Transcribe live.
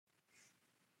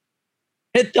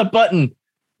hit the button.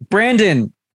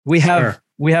 Brandon, we have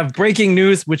breaking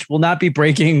news, which will not be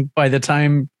breaking by the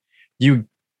time you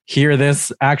hear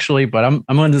this, actually, but I'm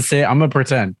going to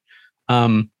pretend.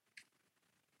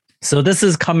 So this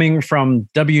is coming from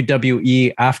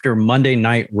WWE after Monday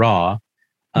Night Raw.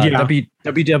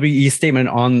 WWE statement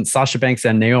on Sasha Banks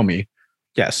and Naomi.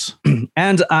 Yes.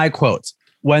 And I quote,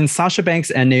 "When Sasha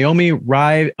Banks and Naomi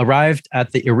arrived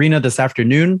at the arena this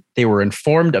afternoon, they were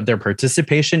informed of their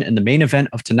participation in the main event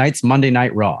of tonight's Monday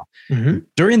Night Raw. Mm-hmm.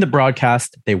 During the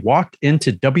broadcast, they walked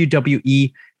into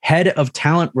WWE Head of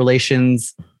Talent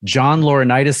Relations John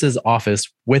Laurinaitis' office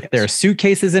with their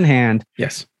suitcases in hand,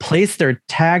 placed their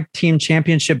tag team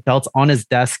championship belts on his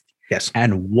desk,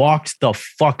 and walked the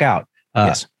fuck out."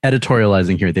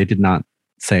 Editorializing here, they did not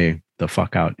say the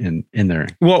fuck out in there.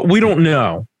 Well, we don't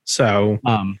know. So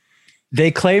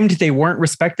they claimed they weren't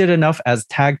respected enough as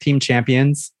tag team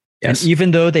champions. And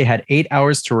even though they had 8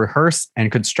 hours to rehearse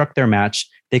and construct their match,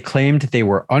 they claimed they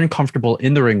were uncomfortable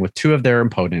in the ring with two of their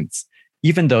opponents,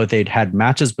 even though they'd had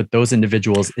matches with those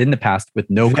individuals in the past with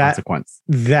no consequence.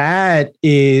 That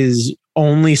is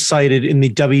only cited in the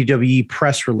WWE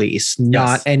press release,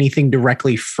 not anything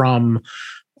directly from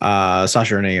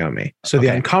Sasha and Naomi. So the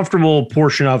uncomfortable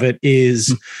portion of it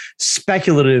is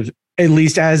speculative, at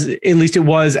least it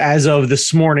was as of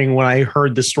this morning when I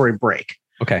heard the story break.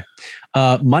 Okay.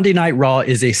 Monday Night Raw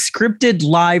is a scripted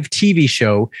live TV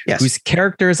show whose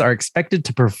characters are expected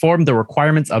to perform the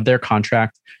requirements of their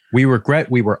contract. We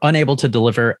regret we were unable to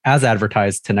deliver as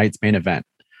advertised tonight's main event.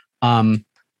 I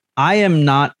am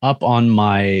not up on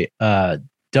my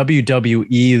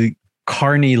WWE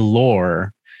Carney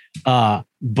lore,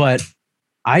 but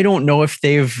I don't know if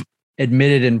they've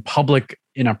admitted in public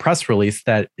in a press release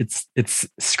that it's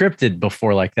scripted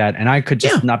before like that, and I could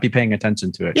just not be paying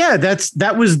attention to it. Yeah,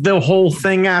 that was the whole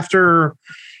thing after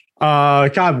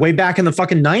way back in the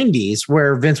fucking 90s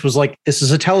where Vince was like, this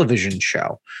is a television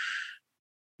show.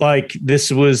 Like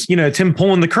this was, it's him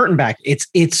pulling the curtain back.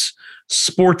 It's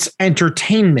sports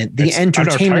entertainment, the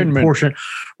entertainment portion.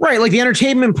 Right. Like the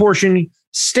entertainment portion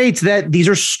states that these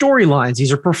are storylines.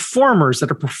 These are performers that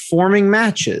are performing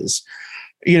matches.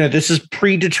 This is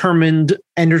predetermined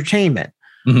entertainment.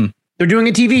 Mm-hmm. They're doing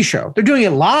a TV show. They're doing it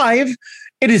live.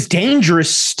 It is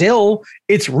dangerous still.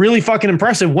 It's really fucking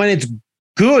impressive. When it's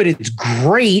good, it's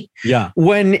great. Yeah.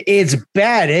 When it's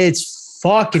bad, it's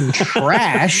fucking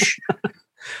trash.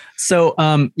 So,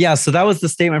 so that was the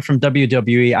statement from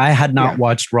WWE. I had not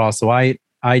watched Raw, so I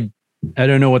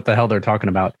don't know what the hell they're talking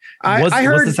about. Was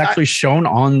this actually shown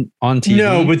on TV?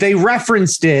 No, but they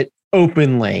referenced it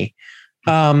openly,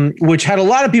 which had a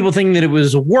lot of people thinking that it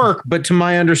was work. But to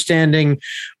my understanding,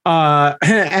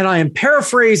 and I am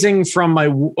paraphrasing from my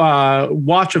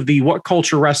watch of the What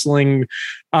Culture Wrestling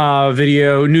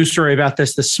video news story about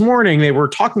this morning, they were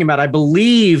talking about, I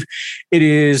believe it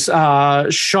is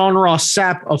Sean Ross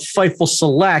Sapp of Fightful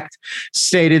Select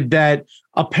stated that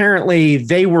apparently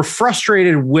they were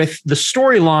frustrated with the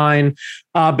storyline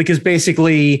because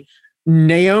basically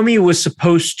Naomi was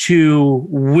supposed to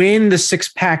win the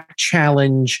 6-pack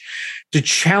challenge to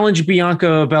challenge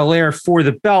Bianca Belair for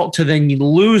the belt to then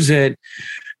lose it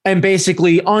and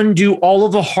basically undo all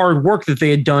of the hard work that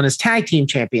they had done as tag team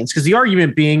champions. Because the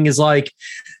argument being is like,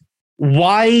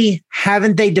 why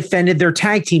haven't they defended their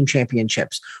tag team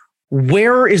championships?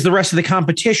 Where is the rest of the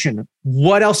competition?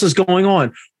 What else is going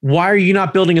on? Why are you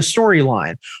not building a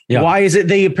storyline? Yeah. Why is it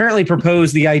they apparently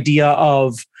proposed the idea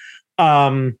of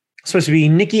supposed to be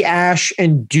Nikki Ash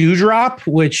and Doudrop,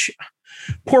 which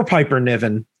poor Piper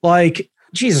Niven, like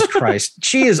Jesus Christ,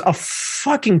 she is a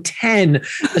fucking 10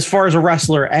 as far as a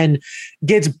wrestler and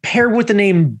gets paired with the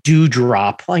name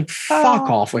Doudrop. Like fuck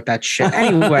off with that shit.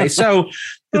 Anyway, so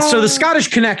the Scottish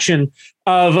connection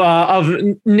of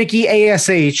Nikki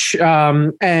ASH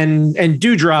and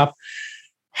Doudrop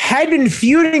had been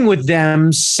feuding with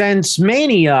them since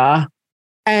Mania,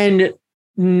 and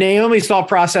Naomi's thought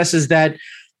process is that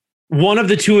one of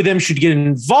the two of them should get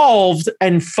involved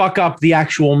and fuck up the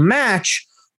actual match,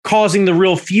 causing the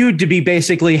real feud to be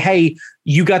basically, hey,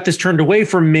 you got this turned away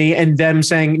from me, and them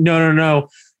saying, no,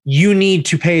 you need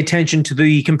to pay attention to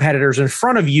the competitors in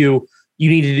front of you. You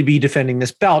needed to be defending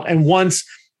this belt. And once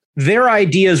their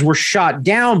ideas were shot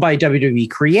down by WWE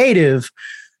Creative,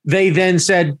 they then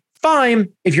said, fine,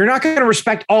 if you're not going to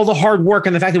respect all the hard work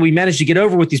and the fact that we managed to get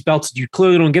over with these belts that you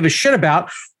clearly don't give a shit about,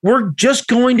 we're just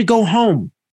going to go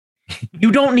home.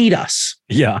 You don't need us.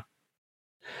 Yeah.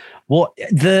 Well,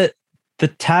 the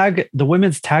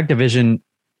women's tag division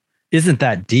isn't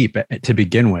that deep to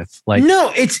begin with. Like,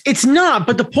 no, it's not.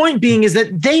 But the point being is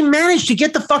that they managed to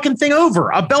get the fucking thing over.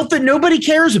 A belt that nobody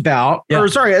cares about, or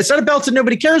sorry, a set of belts that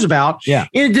nobody cares about,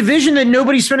 in a division that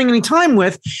nobody's spending any time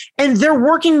with, and they're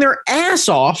working their ass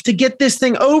off to get this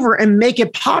thing over and make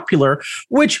it popular.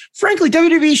 Which, frankly,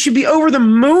 WWE should be over the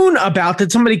moon about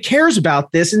that somebody cares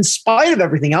about this, in spite of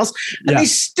everything else, and they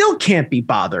still can't be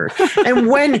bothered. And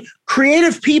when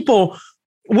creative people.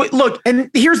 Look, and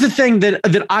here's the thing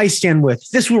that I stand with. If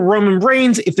this were Roman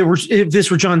Reigns, if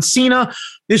this were John Cena,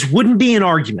 this wouldn't be an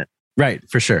argument. Right,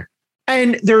 for sure.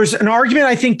 And there's an argument,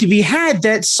 I think, to be had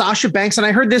that Sasha Banks, and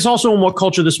I heard this also in What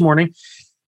Culture this morning,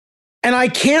 and I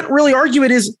can't really argue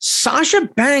it, is Sasha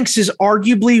Banks is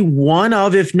arguably one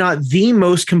of, if not the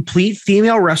most complete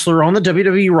female wrestler on the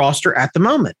WWE roster at the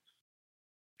moment.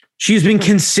 She's been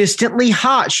consistently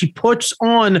hot. She puts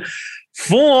on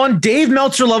full-on Dave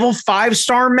Meltzer level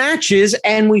 5-star matches,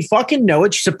 and we fucking know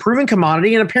it. She's a proven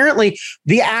commodity, and apparently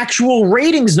the actual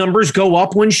ratings numbers go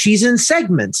up when she's in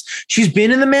segments. She's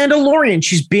been in The Mandalorian.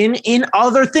 She's been in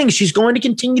other things. She's going to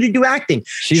continue to do acting.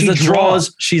 She's a draw.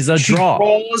 She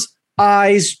draws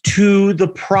eyes to the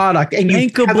product, and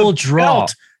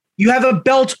you have a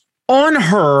belt on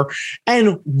her,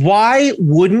 and why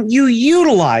wouldn't you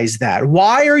utilize that?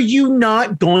 Why are you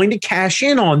not going to cash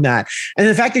in on that? And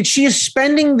the fact that she is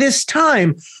spending this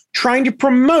time trying to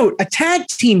promote a tag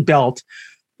team belt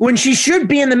when she should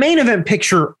be in the main event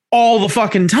picture all the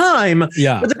fucking time.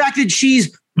 Yeah. But the fact that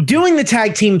she's doing the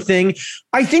tag team thing,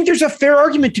 I think there's a fair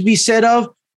argument to be said of,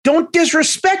 don't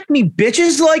disrespect me,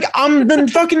 bitches. Like, I'm the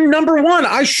fucking number one.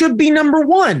 I should be number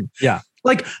one. Yeah.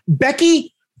 Like Becky's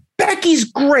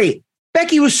great.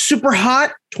 Becky was super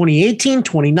hot 2018,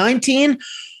 2019,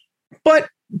 but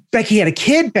Becky had a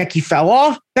kid. Becky fell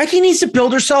off. Becky needs to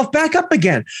build herself back up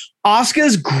again. Asuka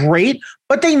is great,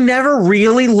 but they never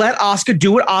really let Asuka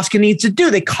do what Asuka needs to do.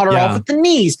 They cut her off at the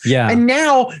knees. Yeah. And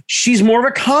now she's more of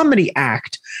a comedy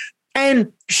act.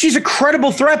 And she's a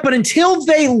credible threat, but until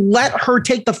they let her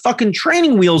take the fucking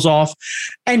training wheels off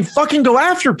and fucking go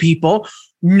after people,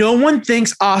 no one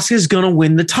thinks Asuka's going to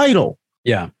win the title.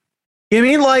 Yeah. I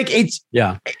mean, like, it's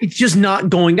just not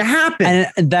going to happen.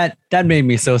 And that made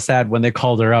me so sad when they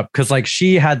called her up, because like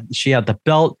she had the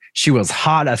belt, she was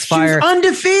hot as fire, she was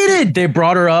undefeated. They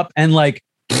brought her up, and like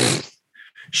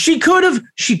she could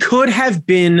have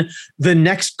been the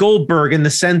next Goldberg in the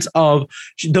sense of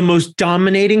the most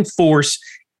dominating force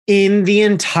in the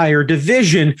entire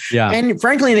division. Yeah. And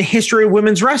frankly, in the history of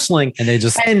women's wrestling. And they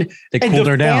cooled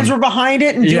her down. Fans were behind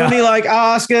it and doing me like,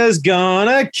 Asuka's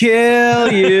gonna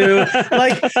kill you.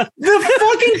 Like, the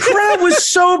fucking crowd was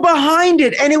so behind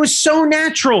it, and it was so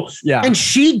natural. Yeah. And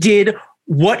she did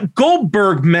what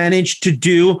Goldberg managed to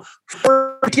do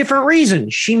for a different reason.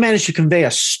 She managed to convey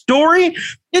a story.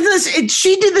 She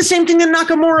did the same thing that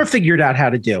Nakamura figured out how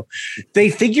to do. They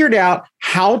figured out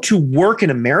how to work an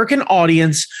American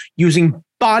audience using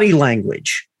body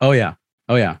language. Oh, yeah.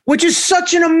 Which is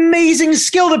such an amazing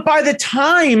skill that by the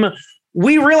time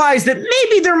we realize that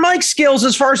maybe their mic skills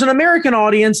as far as an American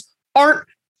audience aren't,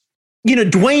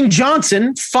 Dwayne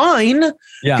Johnson, fine.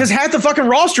 Yeah. Because half the fucking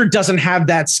roster doesn't have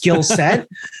that skill set.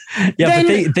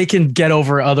 But they can get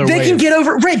over other ways. They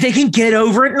can get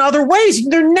over it in other ways.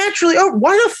 They're naturally,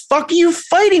 why the fuck are you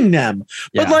fighting them?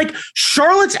 Yeah. But like,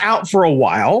 Charlotte's out for a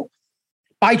while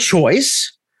by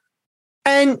choice,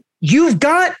 and you've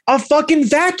got a fucking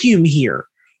vacuum here.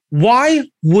 Why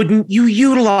wouldn't you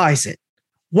utilize it?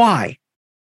 Why?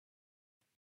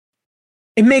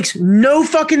 It makes no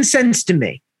fucking sense to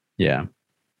me. Yeah.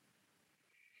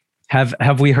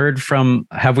 Have we heard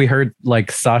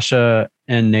like Sasha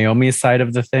and Naomi's side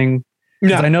of the thing?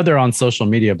 No. I know they're on social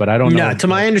media, but I don't know. To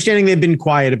my understanding, they've been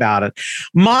quiet about it.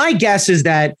 My guess is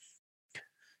that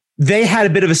they had a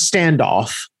bit of a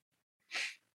standoff.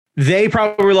 They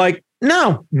probably were like,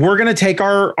 no, we're going to take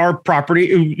our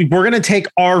property. We're going to take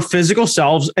our physical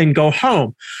selves and go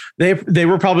home. They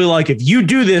were probably like, if you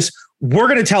do this, we're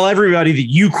going to tell everybody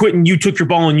that you quit and you took your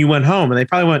ball and you went home. And they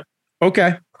probably went,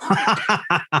 okay.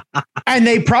 And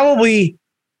they probably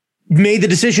made the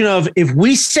decision of, if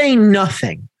we say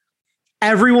nothing,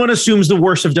 everyone assumes the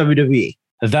worst of WWE.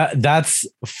 That's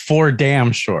for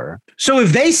damn sure. So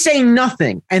if they say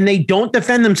nothing and they don't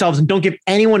defend themselves and don't give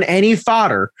anyone any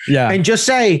fodder, and just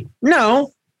say,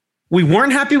 no, we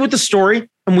weren't happy with the story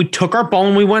and we took our ball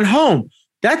and we went home,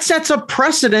 that sets a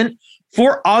precedent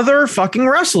for other fucking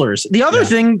wrestlers. The other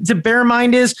thing to bear in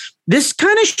mind is this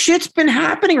kind of shit's been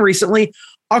happening recently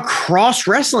across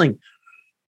wrestling.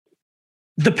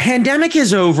 The pandemic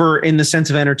is over in the sense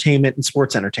of entertainment and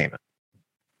sports entertainment.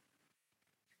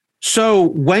 So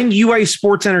when you are a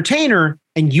sports entertainer,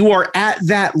 and you are at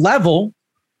that level,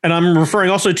 and I'm referring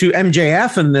also to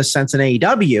MJF in this sense in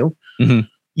AEW,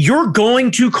 you're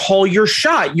going to call your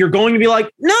shot. You're going to be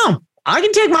like, no, I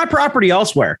can take my property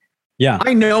elsewhere. Yeah.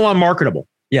 I know I'm marketable.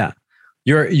 Yeah.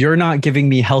 You're not giving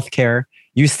me health care.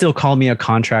 You still call me a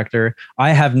contractor.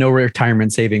 I have no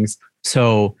retirement savings.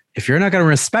 So if you're not going to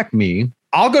respect me,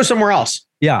 I'll go somewhere else.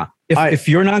 Yeah. If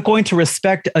you're not going to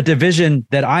respect a division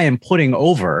that I am putting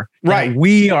over, right?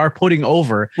 We are putting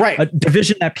over, right? A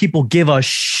division that people give a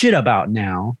shit about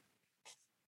now.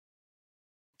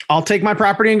 I'll take my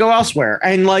property and go elsewhere.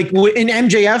 And like in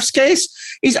MJF's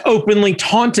case, he's openly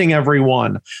taunting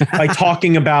everyone by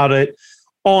talking about it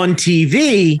on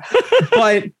TV,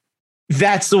 but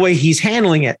that's the way he's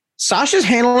handling it. Sasha's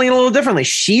handling it a little differently.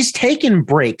 She's taken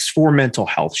breaks for mental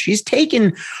health. She's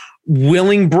taken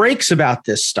willing breaks about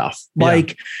this stuff.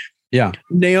 Like,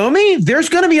 Naomi, there's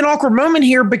going to be an awkward moment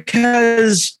here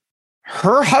because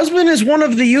her husband is one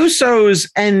of the Usos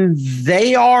and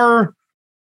they are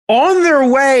on their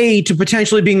way to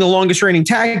potentially being the longest reigning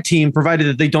tag team, provided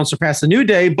that they don't surpass the New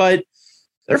Day, but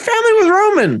they're family with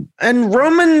Roman, and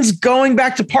Roman's going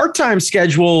back to part-time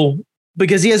schedule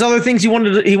because he has other things he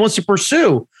wants to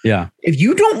pursue. Yeah. If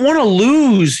you don't want to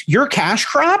lose your cash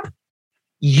crop,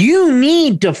 you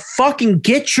need to fucking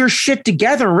get your shit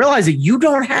together and realize that you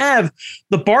don't have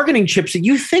the bargaining chips that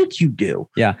you think you do.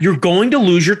 Yeah. You're going to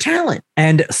lose your talent.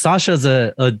 And Sasha's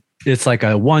it's like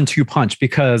a 1-2 punch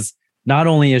because not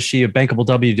only is she a bankable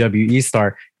WWE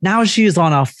star, now she's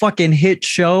on a fucking hit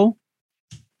show.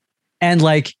 And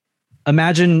like,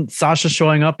 imagine Sasha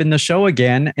showing up in the show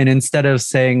again. And instead of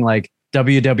saying like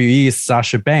WWE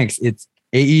Sasha Banks, it's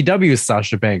AEW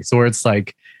Sasha Banks, or it's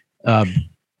like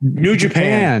New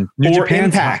Japan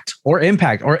Impact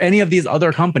or any of these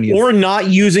other companies, or not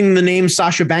using the name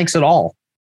Sasha Banks at all.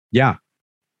 Yeah.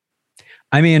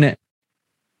 I mean,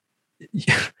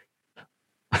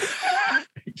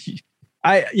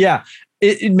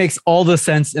 it makes all the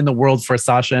sense in the world for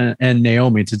Sasha and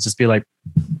Naomi to just be like,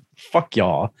 fuck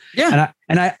y'all. Yeah.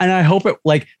 And I hope it,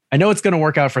 like, I know it's going to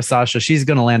work out for Sasha. She's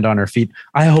going to land on her feet.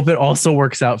 I hope it also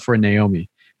works out for Naomi.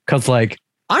 Cause like,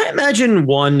 I imagine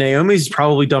one, Naomi's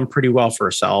probably done pretty well for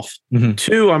herself. Mm-hmm.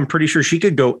 Two, I'm pretty sure she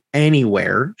could go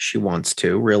anywhere she wants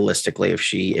to, realistically, if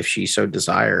she so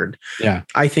desired. Yeah.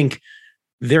 I think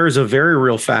there is a very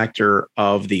real factor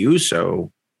of the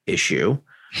Uso issue,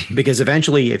 because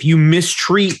eventually if you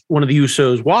mistreat one of the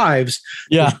Usos' wives,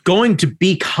 there's going to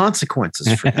be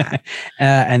consequences for that.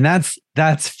 And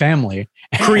that's family.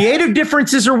 Creative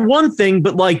differences are one thing,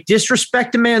 but like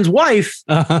disrespect a man's wife,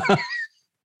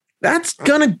 that's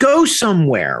going to go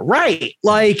somewhere. Right.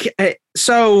 Like,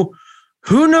 so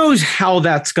who knows how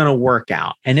that's going to work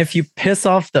out. And if you piss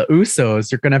off the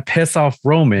Usos, you're going to piss off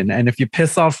Roman. And if you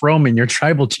piss off Roman, your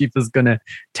tribal chief is going to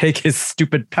take his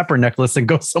stupid pepper necklace and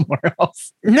go somewhere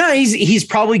else. No, he's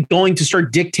probably going to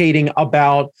start dictating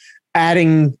about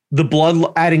adding to the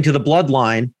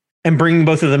bloodline and bringing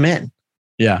both of them in.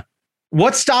 Yeah.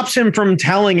 What stops him from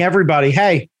telling everybody,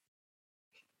 hey,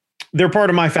 they're part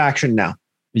of my faction now?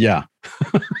 Yeah.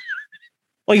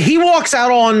 Like he walks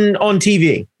out on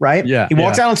TV, right? Yeah. He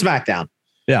walks out on SmackDown.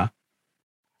 Yeah.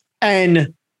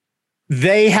 And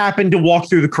they happen to walk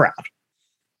through the crowd.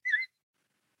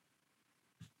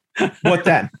 What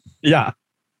then? Yeah.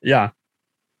 Yeah.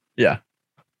 Yeah.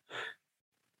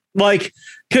 Like,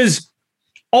 because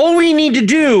all we need to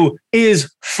do is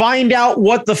find out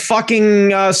what the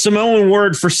fucking Samoan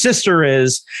word for sister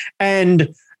is,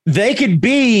 and they could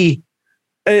be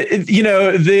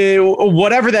the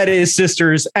whatever that is,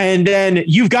 sisters, and then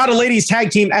you've got a ladies tag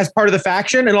team as part of the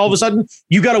faction, and all of a sudden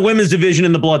you've got a women's division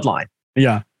in the bloodline.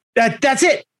 Yeah. That's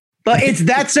it. But it's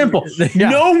that simple. Yeah.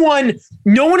 No one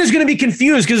is going to be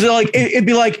confused, because like it'd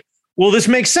be like, well, this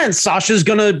makes sense. Sasha's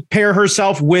going to pair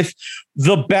herself with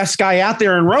the best guy out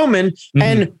there in Roman,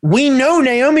 and we know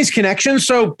Naomi's connection,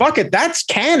 so fuck it, that's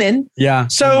canon. Yeah.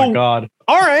 So, oh my God.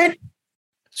 All right,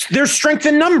 there's strength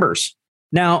in numbers.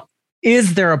 Now,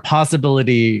 is there a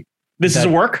possibility this is a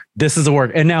work? This is a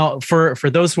work. And now for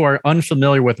those who are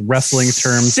unfamiliar with wrestling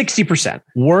terms, 60%.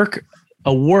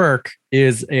 A work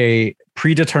is a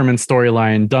predetermined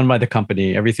storyline done by the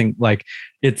company. Everything, like,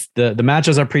 it's the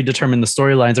matches are predetermined, the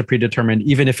storylines are predetermined,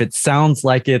 even if it sounds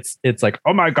like it's like,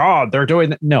 oh my God, they're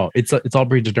doing that. No, it's all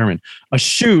predetermined. A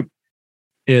shoot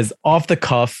is off the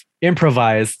cuff,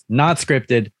 improvised, not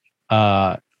scripted,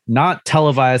 not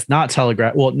televised, not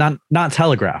telegraphed. Well, not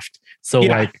telegraphed. So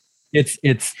like it's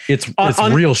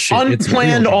real shit.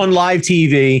 Unplanned on live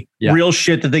TV, real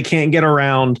shit that they can't get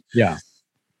around. Yeah.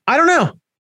 I don't know.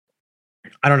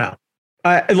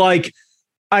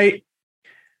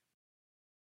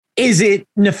 Is it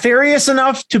nefarious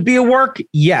enough to be a work?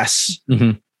 Yes.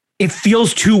 Mm-hmm. It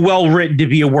feels too well written to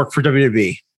be a work for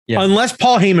WWE. Yeah. Unless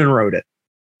Paul Heyman wrote it.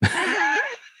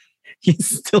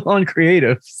 He's still on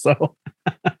creative, so.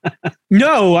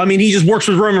 No, I mean, he just works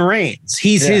with Roman Reigns.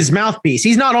 He's his mouthpiece.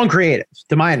 He's not on creative,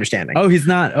 to my understanding. Oh, he's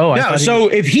not. Oh, no. So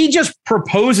if he just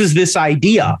proposes this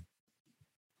idea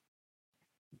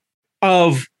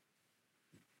of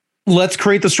let's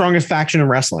create the strongest faction in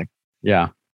wrestling. Yeah,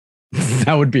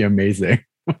 that would be amazing.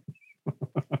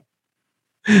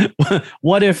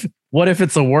 What if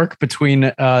it's a work between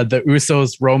the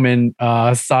Usos, Roman,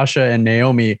 Sasha, and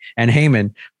Naomi and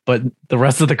Heyman, but the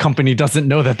rest of the company doesn't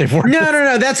know that they've worked?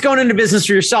 No. That's going into business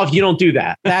for yourself. You don't do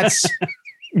that. That's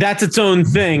its own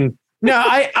thing. No,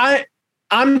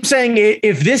 I'm saying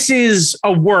if this is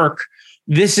a work,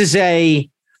 this is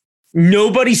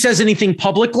nobody says anything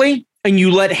publicly, and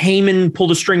you let Heyman pull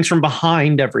the strings from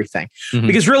behind everything. Mm-hmm.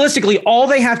 Because realistically, all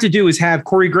they have to do is have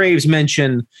Corey Graves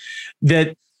mention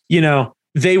that,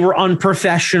 they were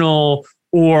unprofessional,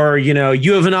 or,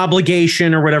 you have an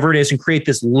obligation or whatever it is, and create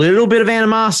this little bit of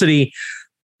animosity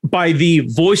by the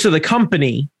voice of the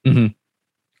company, mm-hmm.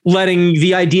 letting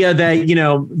the idea that,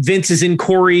 Vince is in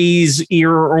Corey's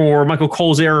ear or Michael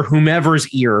Cole's ear or whomever's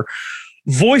ear,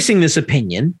 voicing this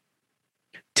opinion,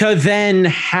 to then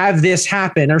have this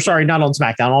happen, or sorry, not on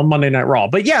SmackDown, on Monday Night Raw.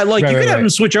 But yeah, you could have them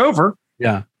switch over.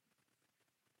 Yeah.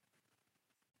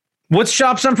 What's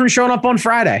stops them from showing up on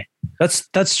Friday?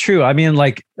 That's true. I mean,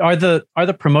 are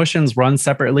the promotions run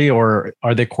separately, or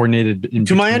are they coordinated?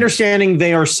 To my understanding,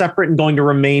 they are separate and going to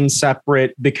remain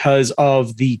separate because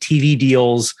of the TV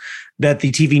deals that the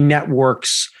TV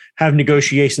networks have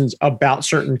negotiations about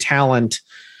certain talent.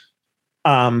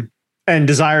 And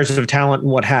desires of talent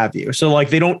and what have you. So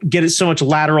they don't get so much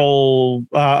lateral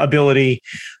ability.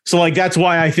 So that's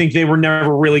why I think they were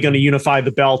never really going to unify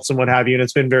the belts and what have you. And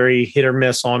it's been very hit or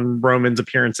miss on Roman's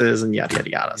appearances and yada, yada,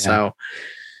 yada. Yeah.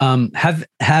 So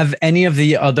has any of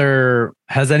the other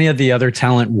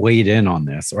talent weighed in on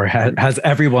this, or has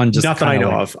everyone just nothing I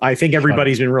know of? I think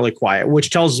everybody's been really quiet,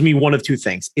 which tells me one of two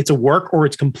things. It's a work, or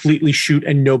it's completely shoot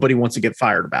and nobody wants to get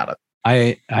fired about it.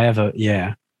 I have a,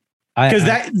 yeah. Because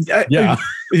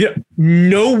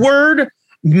no word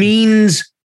means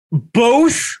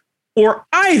both or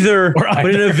either,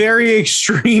 but in a very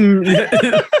extreme,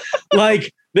 yeah.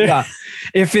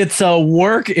 If it's a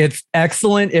work, it's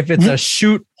excellent. If it's a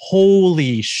shoot,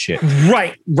 holy shit.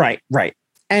 Right.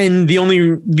 And the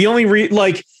only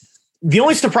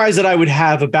surprise that I would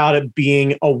have about it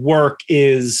being a work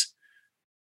is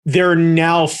they're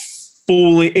now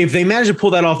fully, if they manage to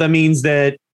pull that off, that means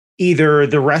that either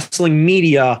the wrestling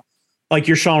media, like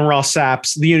your Sean Ross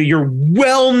Sapps, your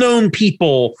well-known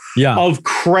people of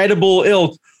credible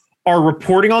ilk, are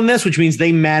reporting on this, which means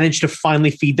they managed to finally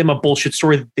feed them a bullshit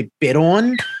story that they bid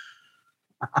on.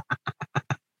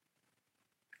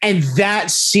 And that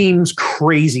seems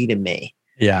crazy to me.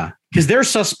 Yeah. Because they're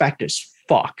suspect as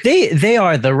fuck. They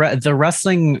are. The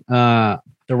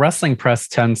wrestling press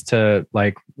tends to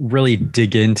really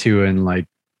dig into and right.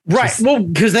 Well,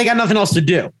 because they got nothing else to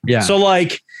do. Yeah. So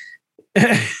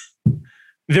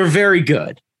they're very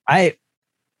good.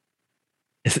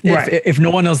 If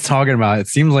no one else talking about it, it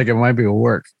seems like it might be a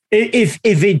work. If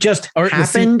it just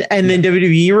happened and then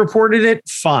WWE reported it,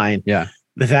 fine. Yeah.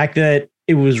 The fact that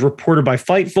it was reported by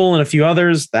Fightful and a few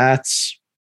others, that's,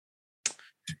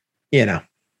 I'm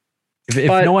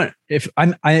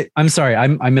sorry, I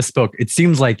misspoke. It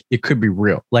seems like it could be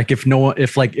real. If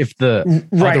the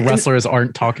other wrestlers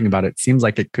aren't talking about it seems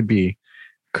like it could be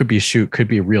shoot, could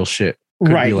be real shit.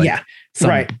 Could right. Be yeah.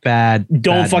 Right. Bad.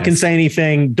 Don't fucking say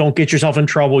anything. Don't get yourself in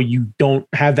trouble. You don't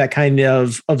have that kind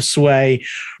of sway.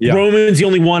 Yeah. Roman's the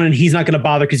only one, and he's not going to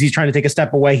bother because he's trying to take a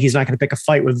step away. He's not going to pick a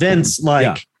fight with Vince.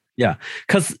 Yeah.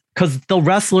 Because the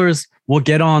wrestlers will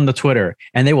get on the Twitter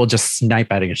and they will just snipe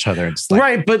at each other. And just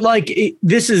right. But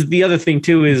this is the other thing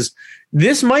too, is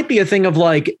this might be a thing of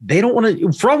they don't want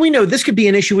to, for all we know, this could be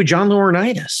an issue with John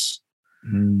Laurinaitis.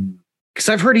 Because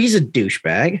I've heard he's a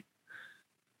douchebag.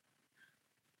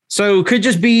 So it could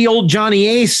just be old Johnny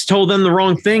Ace told them the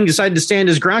wrong thing, decided to stand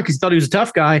his ground because he thought he was a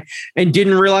tough guy and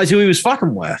didn't realize who he was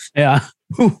fucking with. Yeah.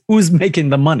 Who's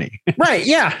making the money? Right.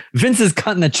 Yeah. Vince is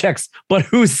cutting the checks, but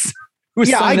who's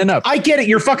signing up? I get it.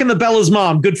 You're fucking the Bella's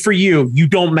mom. Good for you. You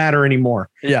don't matter anymore.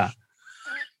 Yeah.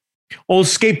 Old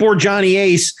skateboard Johnny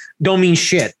Ace don't mean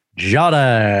shit.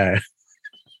 Jada.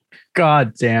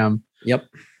 God damn. Yep.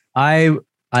 I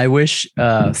wish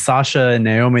Sasha and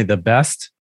Naomi the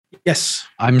best. Yes.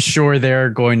 I'm sure they're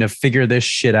going to figure this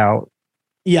shit out.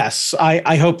 Yes,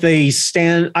 I hope they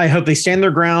stand. I hope they stand their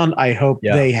ground. I hope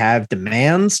they have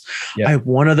demands. Yeah. I hope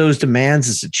one of those demands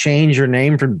is to change your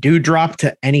name from Dewdrop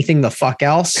to anything the fuck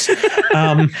else.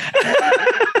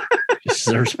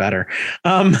 Deserves better.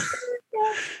 La, la,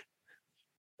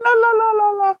 la, la,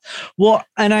 la. Well,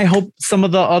 and I hope some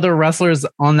of the other wrestlers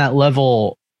on that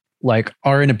level like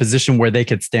are in a position where they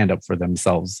could stand up for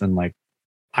themselves and like.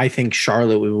 I think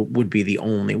Charlotte would be the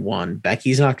only one.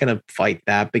 Becky's not going to fight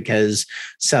that because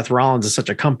Seth Rollins is such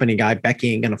a company guy.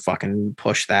 Becky ain't going to fucking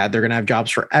push that. They're going to have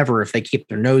jobs forever if they keep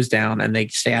their nose down and they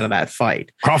stay out of that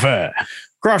fight.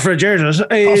 Crawford Jesus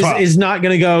is not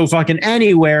going to go fucking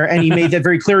anywhere. And he made that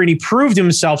very clear. And he proved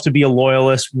himself to be a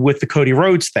loyalist with the Cody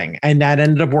Rhodes thing. And that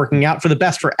ended up working out for the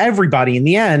best for everybody in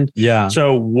the end. Yeah.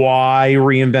 So why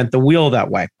reinvent the wheel that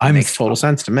way? It makes total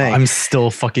sense to me. I'm still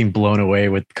fucking blown away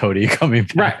with Cody coming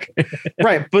back.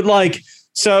 Right. But like,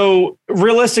 so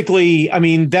realistically, I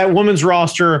mean, that women's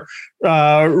roster,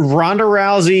 Ronda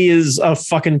Rousey is a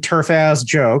fucking turf ass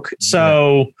joke.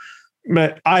 So... Yeah.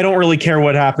 But I don't really care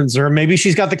what happens to her. Maybe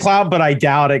she's got the clout, but I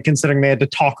doubt it, considering they had to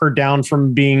talk her down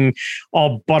from being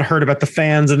all butthurt about the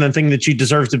fans and then think that she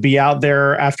deserves to be out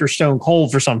there after Stone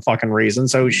Cold for some fucking reason.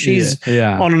 So she's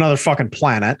on another fucking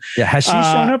planet. Yeah. Has she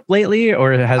shown up lately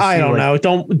or has I don't know.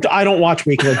 I don't watch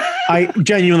weekly. I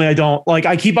genuinely don't. Like,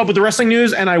 I keep up with the wrestling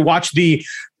news and I watch the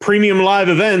premium live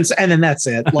events and then that's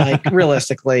it. Like,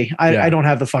 realistically, I don't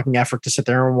have the fucking effort to sit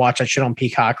there and watch that shit on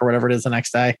Peacock or whatever it is the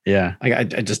next day. Yeah. I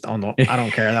just don't know. I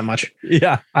don't care that much.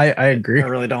 Yeah, I agree. I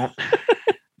really don't.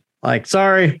 Like,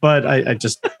 sorry, but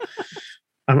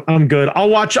I'm good. I'll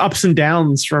watch ups and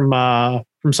downs from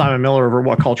Simon Miller over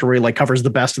What Culture, where he like covers the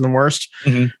best and the worst.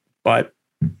 Mm-hmm. But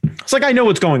it's like I know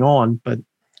what's going on, but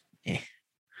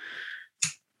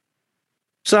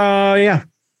so yeah.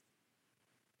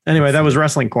 Anyway, that was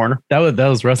Wrestling Corner. That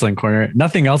was Wrestling Corner.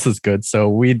 Nothing else is good, so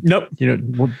we'll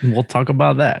talk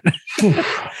about that.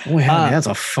 That's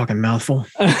a fucking mouthful.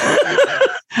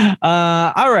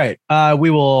 All right. We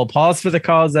will pause for the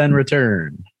cause and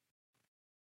return.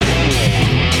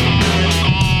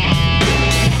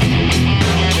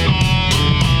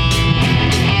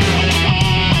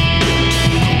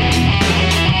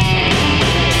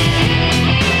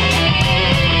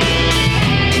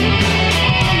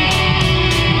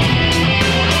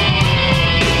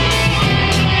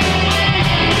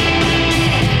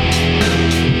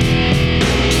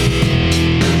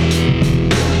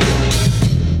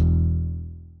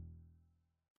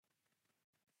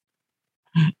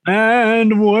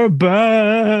 And we're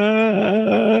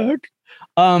back.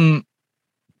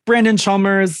 Brandon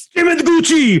Chalmers. Hey man,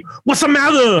 Gucci, what's the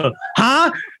matter?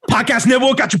 Huh? Podcast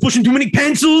Network got you pushing too many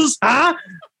pencils? Huh?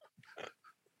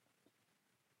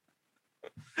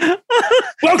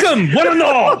 Welcome. What a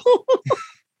no.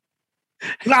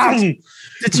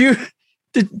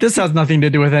 This has nothing to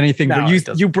do with anything, No,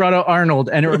 but you brought up Arnold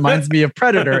and it reminds me of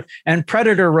Predator, and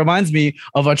Predator reminds me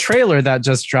of a trailer that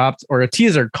just dropped, or a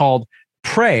teaser called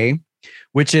Prey,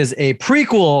 which is a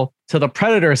prequel to the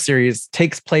Predator series,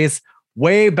 takes place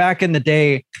way back in the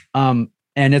day. And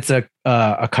it's a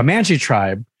Comanche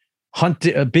tribe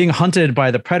being hunted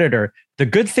by the Predator. The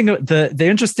good thing, the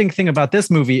interesting thing about this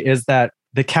movie is that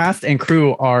the cast and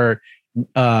crew are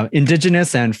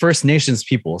Indigenous and First Nations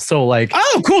people. So like,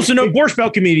 oh, cool. So no Borscht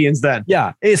Belt comedians then.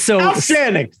 Yeah. So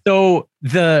outstanding. So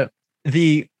the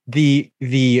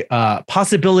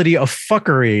possibility of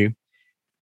fuckery.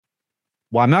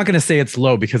 Well, I'm not going to say it's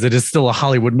low because it is still a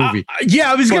Hollywood movie.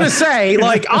 I was going to say,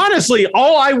 like, honestly,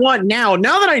 all I want now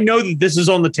that I know that this is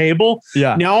on the table,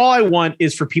 now all I want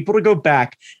is for people to go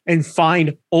back and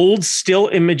find old still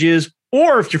images,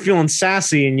 or if you're feeling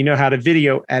sassy and you know how to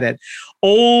video edit,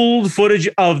 old footage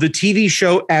of the TV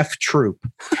show F Troop.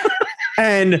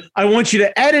 And I want you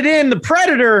to edit in the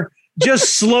Predator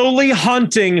just slowly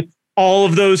hunting all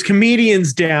of those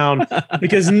comedians down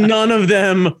because none of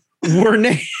them were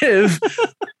native.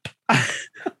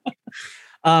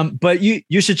 But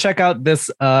you should check out this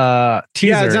teaser.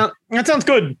 Yeah, that sounds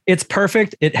good. It's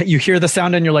perfect. You hear the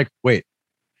sound and you're like, wait,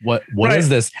 what is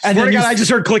this? And then I just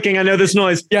heard clicking. I know this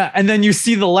noise. Yeah, and then you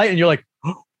see the light and you're like,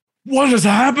 what is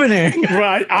happening?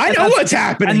 Right. I know what's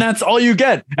happening. And that's all you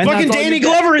get. And fucking Danny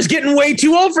Glover is getting way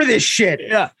too old for this shit.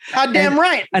 Yeah. Goddamn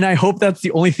right. And I hope that's the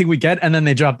only thing we get. And then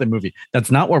they drop the movie. That's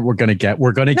not what we're going to get.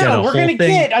 We're going to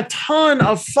get a ton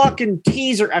of fucking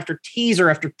teaser after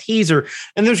teaser after teaser.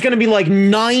 And there's going to be like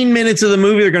 9 minutes of the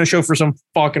movie they're going to show for some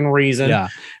fucking reason. Yeah.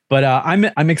 But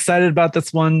I'm excited about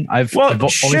this one. I've always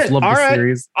loved the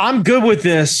series. I'm good with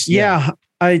this. Yeah.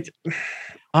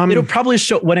 It'll probably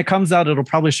show when it comes out. It'll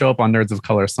probably show up on Nerds of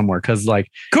Color somewhere because, like,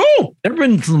 cool. There've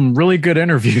been some really good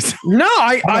interviews. No,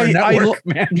 I'm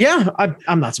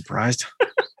not surprised.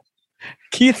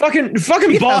 Keith, fucking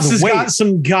boss has got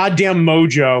some goddamn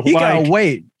mojo. He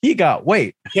got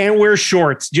weight. Can't wear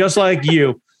shorts, just like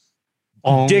you.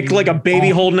 Dick like a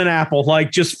baby holding an apple,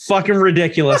 like just fucking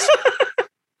ridiculous.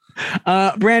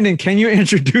 Brandon, can you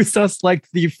introduce us like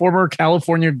the former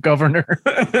California governor?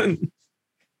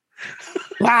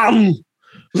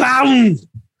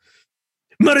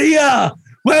 Maria,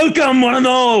 welcome, one and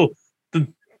all, to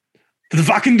the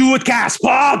fucking Do It Cast,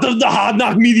 part of the Hard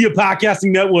Knock Media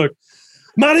Podcasting Network.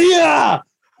 Maria!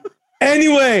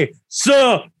 Anyway,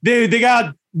 so they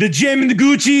got the Jim and the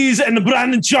Gucci's and the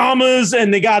Brandon Chalmers,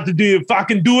 and they got to do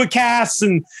fucking Do It Casts,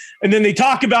 and then they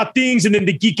talk about things, and then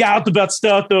they geek out about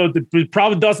stuff that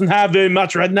probably doesn't have very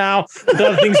much right now with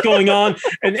other things going on.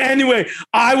 And anyway,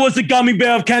 I was the gummy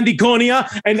bear of Candy Cornia,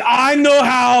 and I know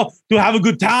how to have a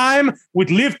good time with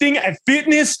lifting and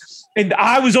fitness. And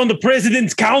I was on the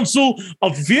President's Council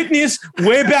of Fitness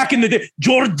way back in the day.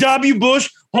 George W. Bush,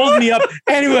 hold me up.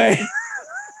 Anyway.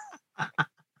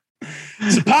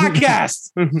 It's a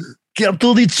podcast. Get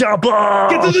to the chopper.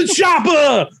 Get to the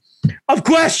chopper of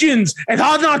questions at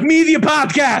Hard Knock Media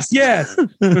Podcast. Yes.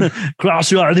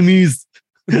 Crush your enemies.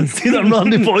 See them run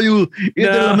before you.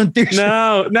 No.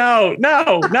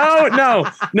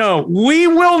 We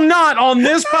will not on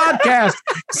this podcast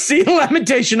see the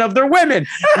lamentation of their women.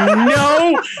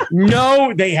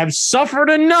 No, they have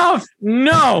suffered enough.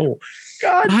 No.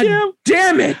 God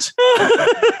damn it.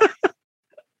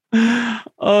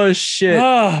 Oh shit.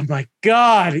 Oh my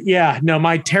God. Yeah. No,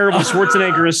 my terrible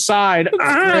Schwarzenegger aside.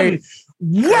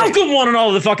 Welcome one and all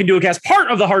to the fucking Do It Cast, part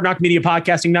of the Hard Knock Media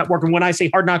Podcasting Network. And when I say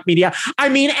Hard Knock Media, I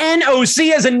mean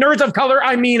NOC as in Nerds of Color.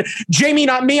 I mean Jamie,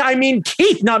 not me. I mean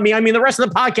Keith, not me. I mean the rest of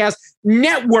the podcast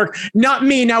network, not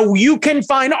me. Now you can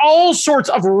find all sorts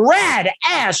of rad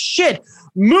ass shit,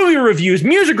 movie reviews,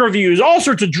 music reviews, all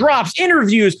sorts of drops,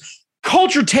 interviews,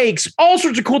 culture takes, all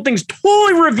sorts of cool things,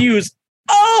 toy reviews,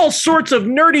 all sorts of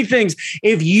nerdy things.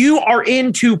 If you are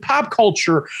into pop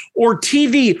culture or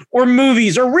TV or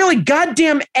movies or really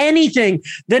goddamn anything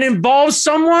that involves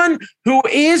someone who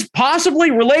is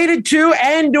possibly related to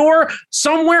and or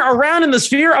somewhere around in the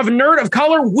sphere of Nerd of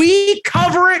Color, we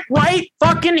cover it right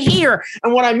fucking here.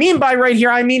 And what I mean by right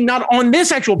here, I mean not on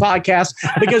this actual podcast,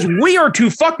 because we are two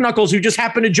fuckknuckles who just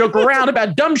happen to joke around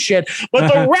about dumb shit. But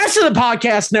the rest of the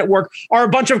podcast network are a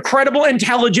bunch of credible,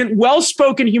 intelligent,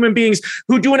 well-spoken human beings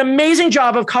who do an amazing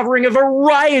job of covering a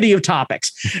variety of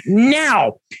topics.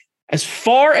 Now, as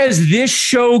far as this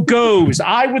show goes,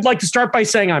 I would like to start by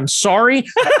saying I'm sorry.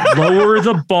 Lower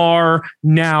the bar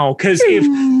now, because if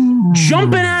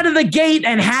jumping out of the gate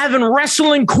and having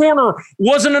Wrestling Corner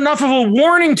wasn't enough of a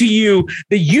warning to you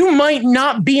that you might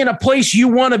not be in a place you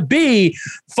want to be,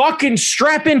 fucking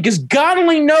strap in, because God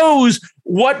only knows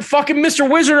what fucking Mr.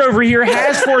 Wizard over here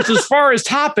has for us as far as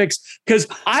topics, because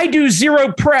I do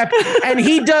zero prep and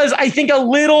he does, I think, a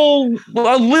little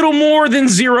more than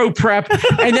zero prep.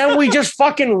 And then we just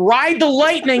fucking ride the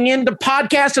lightning into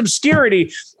podcast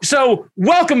obscurity. So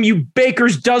welcome, you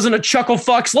baker's dozen of chuckle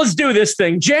fucks. Let's do this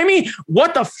thing. Jamie,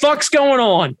 what the fuck's going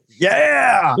on?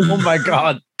 Yeah. Oh my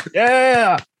God.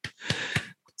 Yeah.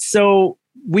 So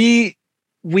we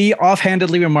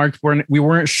offhandedly remarked we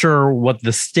weren't sure what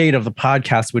the state of the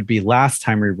podcast would be last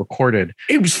time we recorded.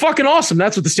 It was fucking awesome.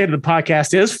 That's what the state of the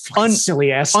podcast is.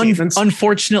 Silly ass statements.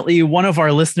 Unfortunately, one of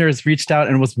our listeners reached out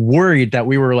and was worried that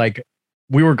we were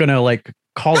going to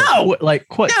call it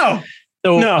quit. No.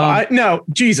 So, no,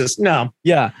 Jesus, no.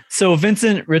 Yeah. So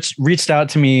Vincent reached out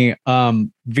to me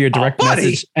via direct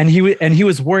message, and he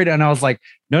was worried, and I was like,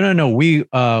 no.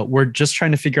 We're just trying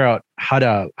to figure out how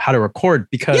to record,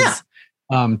 because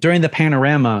during the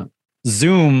Panorama,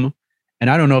 Zoom, and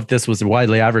I don't know if this was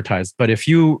widely advertised, but if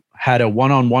you had a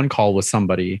one-on-one call with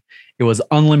somebody, it was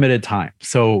unlimited time.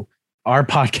 So our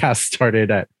podcast started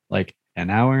at like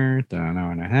an hour to an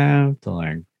hour and a half to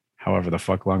like however the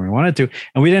fuck long we wanted to.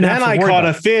 And we didn't have to worry caught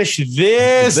a fish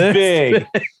this big.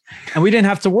 And we didn't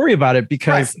have to worry about it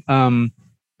because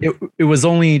it was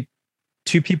only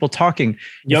two people talking.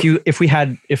 Yep. If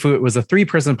it was a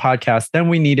 3-person podcast, then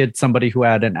we needed somebody who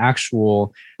had an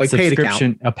actual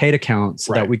subscription, a paid account,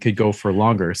 so that we could go for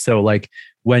longer. So like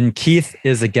when Keith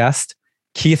is a guest,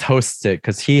 Keith hosts it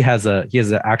because he has an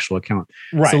actual account.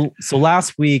 Right. So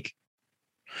last week,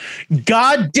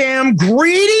 goddamn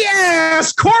greedy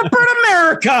ass corporate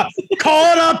America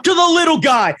called up to the little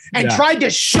guy and tried to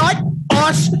shut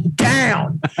us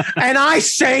down. And I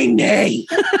say nay.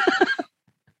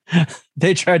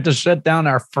 They tried to shut down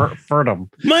our Ferdum.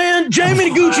 Man, Jamie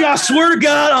Noguchi, I swear to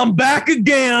God, I'm back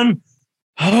again.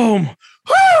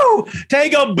 Woo!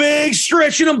 Take a big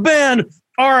stretch and a bend.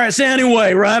 All right. So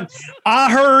anyway, right.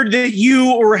 I heard that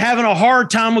you were having a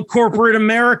hard time with corporate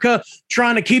America,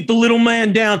 trying to keep the little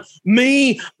man down.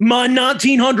 Me, my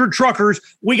 1900 truckers,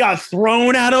 we got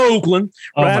thrown out of Oakland.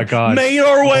 Oh right? my God. Made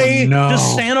our way no. to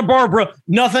Santa Barbara.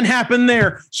 Nothing happened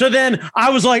there. So then I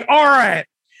was like, all right,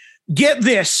 get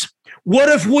this. What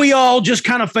if we all just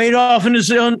kind of fade off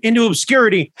into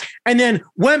obscurity and then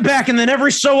went back, and then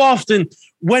every so often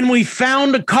when we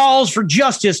found a cause for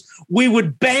justice, we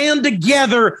would band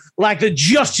together like the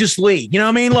Justice League. You know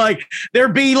what I mean? Like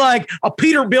there'd be like a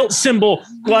Peterbilt symbol,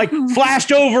 like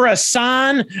flashed over a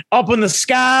sign up in the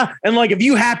sky. And like, if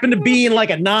you happen to be in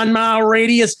like a 9-mile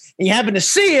radius and you happen to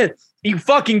see it, you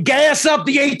fucking gas up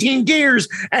the 18 gears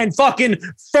and fucking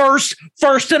first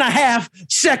and a half,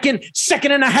 second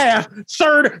and a half,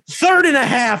 third and a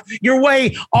half, your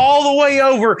way all the way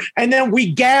over. And then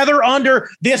we gather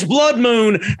under this blood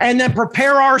moon and then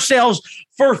prepare ourselves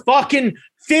for fucking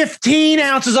 15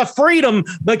 ounces of freedom,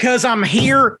 because I'm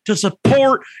here to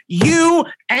support you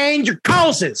and your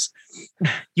causes.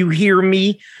 You hear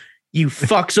me, you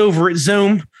fucks over at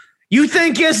Zoom? You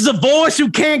think this is a voice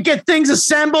who can't get things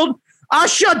assembled? I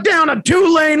shut down a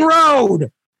 2-lane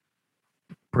road.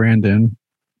 Brandon.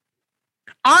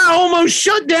 I almost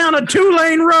shut down a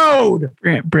 2-lane road.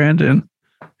 Brandon.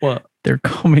 What? They're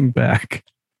coming back.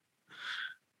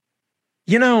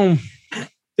 You know,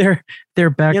 they're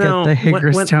back at the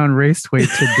Hagerstown Raceway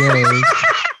today.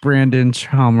 Brandon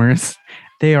Chalmers.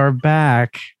 They are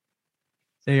back.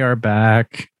 They are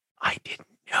back. I didn't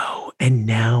know. And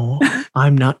now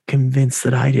I'm not convinced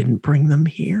that I didn't bring them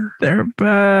here. They're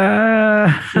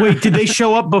back. Wait, did they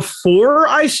show up before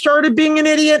I started being an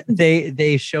idiot?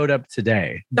 They showed up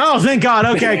today. Oh, thank God.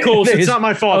 Okay, cool. So it's not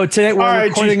my fault. Oh, today we're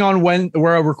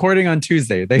recording on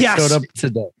Tuesday. They showed up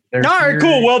today. All right,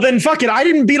 cool. Well, then fuck it. I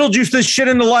didn't Beetlejuice this shit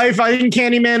into life. I didn't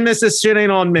Candyman this. This shit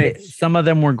ain't on me. Some of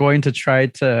them were going to try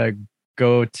to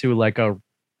go to like a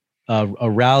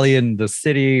rally in the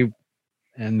city.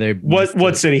 And they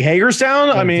what city? Hagerstown?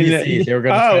 I mean, DC. They were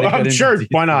going to I'm sure. DC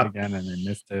why not? Again, and they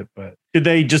missed it. But did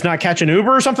they just not catch an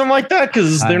Uber or something like that?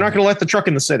 Because they're not going to let the truck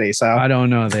in the city. So I don't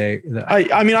know.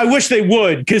 I mean, I wish they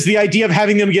would, because the idea of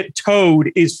having them get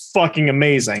towed is fucking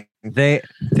amazing.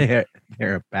 They're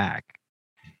back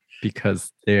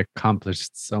because they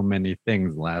accomplished so many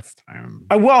things last time.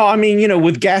 Well, I mean,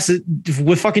 with gas,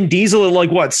 with fucking diesel at like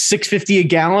what, $6.50 a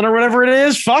gallon or whatever it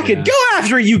is. Fuck it, go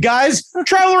after it, you guys.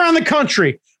 Travel around the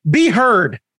country, be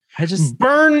heard. I just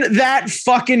burn that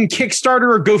fucking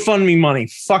Kickstarter or GoFundMe money.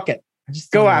 Fuck it,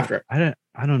 just go after it. I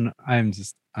don't know. I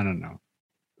don't know.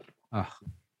 Ugh.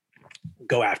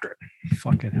 Go after it.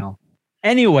 Fucking hell.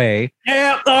 Anyway.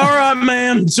 Yeah. All right,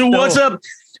 man. So what's up?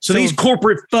 So these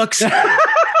corporate fucks.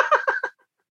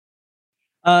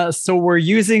 So we're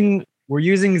using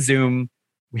Zoom.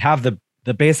 We have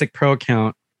the basic pro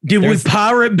account. Did we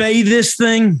Pirate Bay this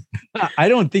thing? I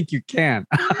don't think you can.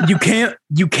 You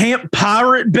can't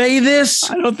Pirate Bay this?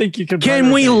 I don't think you can.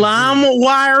 Can we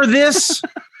LimeWire this?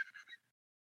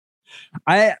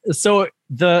 At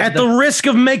the risk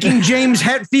of making James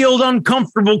Hetfield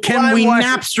uncomfortable, can we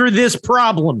Napster this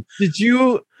problem? Did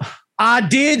you? I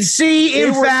did see,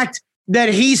 in fact, that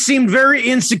he seemed very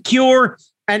insecure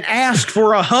and asked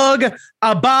for a hug,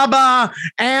 a baba,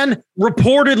 and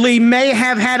reportedly may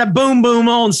have had a boom boom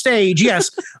on stage. Yes,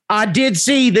 I did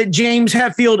see that James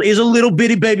Hetfield is a little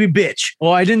bitty baby bitch.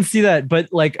 Well, I didn't see that,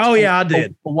 but like, oh yeah, I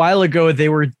did. A while ago, they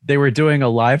were doing a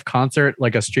live concert,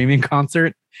 like a streaming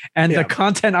concert, and the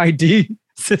Content ID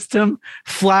system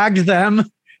flagged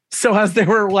them. So as they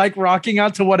were like rocking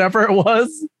out to whatever it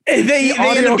was, they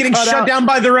ended up getting shut down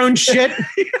by their own shit.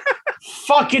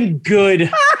 Fucking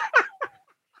good.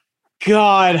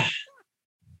 God.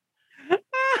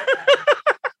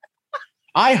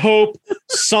 I hope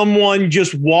someone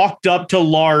just walked up to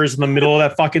Lars in the middle of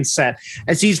that fucking set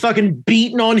as he's fucking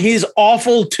beating on his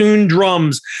awful tuned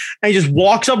drums, and he just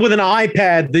walks up with an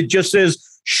iPad that just says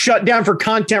shut down for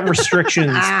content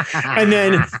restrictions. And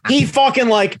then he fucking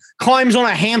like climbs on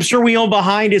a hamster wheel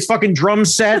behind his fucking drum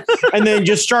set and then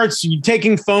just starts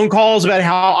taking phone calls about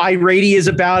how irate he is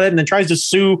about it, and then tries to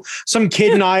sue some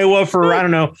kid in Iowa for, I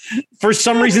don't know, for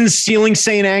some reason stealing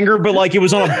Saint Anger, but like it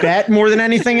was on a bet more than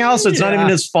anything else. So it's not even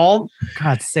his fault.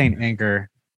 God, Saint Anger.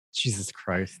 Jesus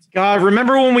Christ. God,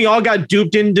 remember when we all got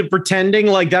duped into pretending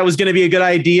like that was going to be a good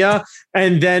idea?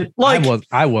 And then like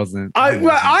I wasn't. I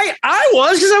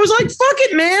was, because I was like, fuck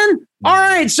it, man. All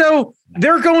right. So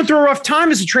they're going through a rough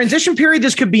time. It's a transition period.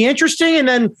 This could be interesting. And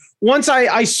then once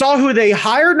I saw who they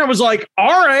hired, and I was like,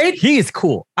 all right. He's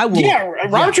cool. I will. Yeah,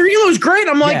 Robert Trujillo's great.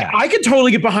 I'm like, I could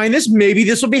totally get behind this. Maybe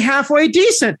this will be halfway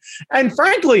decent. And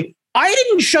frankly, I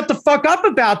didn't shut the fuck up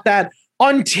about that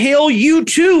until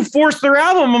U2 forced their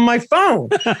album on my phone.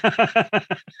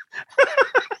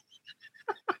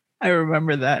 I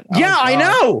remember that. Yeah, I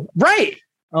know. Right.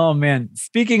 Oh man.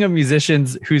 Speaking of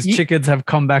musicians whose chickens have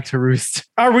come back to roost.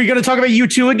 Are we going to talk about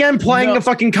U2 again playing a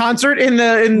fucking concert in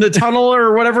the tunnel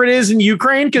or whatever it is in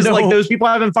Ukraine? Because like those people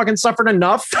haven't fucking suffered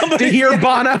enough to hear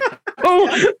Bono.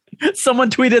 Someone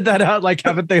tweeted that out. Like,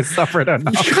 haven't they suffered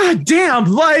enough? God damn.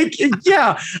 Like,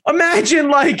 yeah.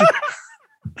 Imagine like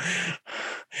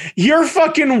you're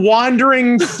fucking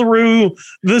wandering through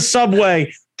the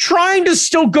subway, trying to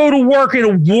still go to work in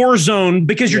a war zone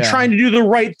because you're trying to do the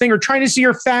right thing or trying to see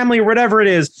your family or whatever it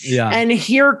is. Yeah. And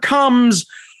here comes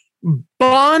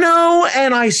Bono.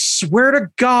 And I swear to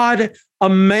God, a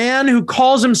man who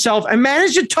calls himself and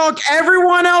managed to talk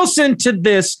everyone else into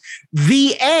this,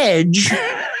 The Edge.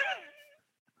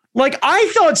 Like, I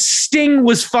thought Sting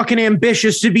was fucking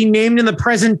ambitious to be named in the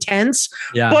present tense,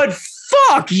 but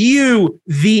fuck you,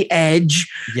 The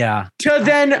Edge. Yeah. To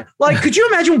then, like, could you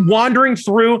imagine wandering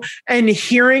through and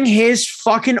hearing his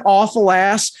fucking awful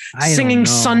ass singing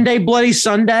Sunday Bloody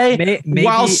Sunday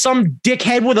while some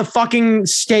dickhead with a fucking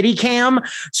Steadicam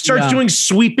starts doing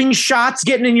sweeping shots,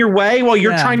 getting in your way while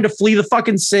you're trying to flee the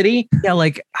fucking city? Yeah,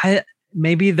 like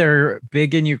maybe they're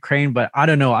big in Ukraine, but I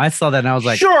don't know. I saw that and I was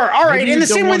like, sure, all right. In the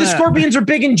same way the Scorpions are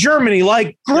big in Germany,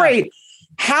 like, great. Yeah.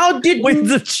 How did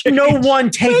no one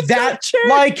take that?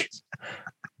 Like,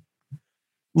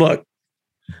 look,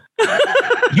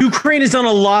 Ukraine has done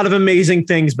a lot of amazing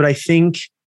things, but I think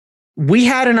we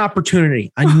had an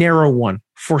opportunity, a narrow one,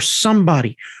 for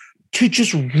somebody to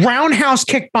just roundhouse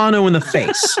kick Bono in the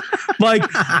face, like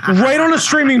right on a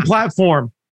streaming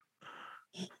platform.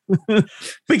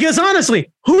 Because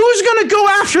honestly, who's going to go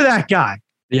after that guy?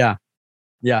 Yeah.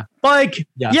 Yeah. Like,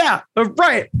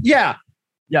 right. Yeah.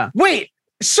 Yeah. Wait,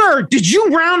 sir, did you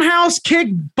roundhouse kick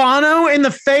Bono in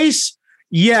the face?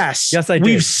 Yes. Yes, I did.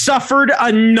 We've suffered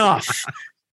enough.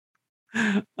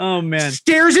 Oh, man.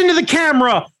 Stares into the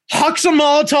camera, hucks a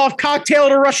Molotov cocktail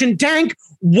at a Russian tank,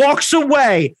 walks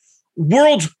away.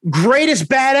 World's greatest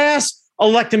badass,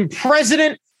 elect him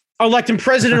president of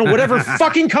whatever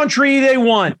fucking country they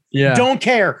want. Yeah. Don't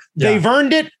care. Yeah. They've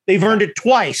earned it. They've earned it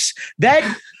twice.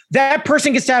 That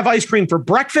person gets to have ice cream for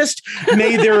breakfast.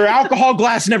 May their alcohol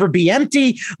glass never be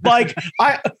empty. Like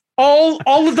all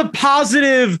of the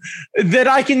positive that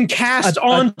I can cast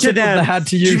onto them.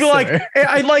 To you, be like,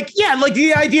 like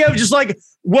the idea of just like,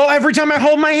 well, every time I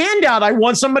hold my hand out, I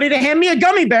want somebody to hand me a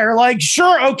gummy bear. Like,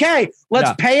 sure, okay,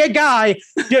 let's pay a guy.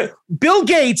 Bill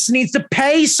Gates needs to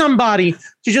pay somebody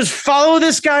to just follow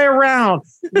this guy around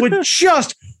with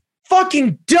just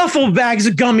fucking duffel bags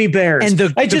of gummy bears. And the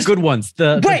good ones.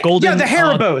 The golden. Yeah, the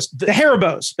Haribos. The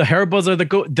Haribos. The Haribos are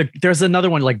there's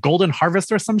another one like Golden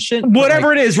Harvest or some shit.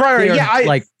 Whatever it is. Right. Yeah.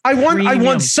 I premium.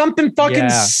 want something fucking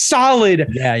solid.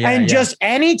 Yeah. And just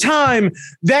anytime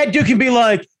that dude can be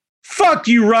like, fuck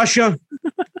you, Russia.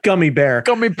 Gummy bear.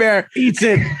 Gummy bear. Eats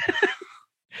it.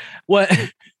 What?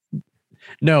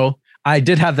 No, I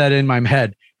did have that in my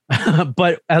head.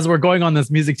 But as we're going on this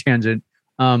music tangent,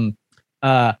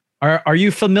 are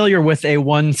you familiar with a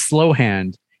one slow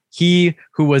hand? He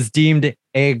who was deemed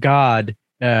a god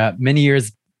many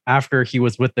years after he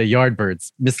was with the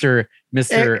Yardbirds, Mr.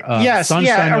 Yes,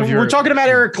 Sunshine. We're talking about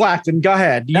Eric Clapton. Go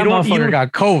ahead. That motherfucker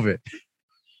got COVID.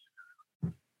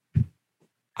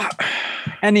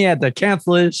 And he had to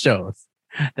cancel his shows.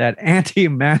 That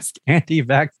anti-mask,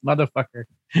 anti-vax motherfucker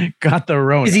got the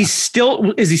Rona. Is he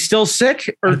still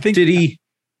sick? Or did he?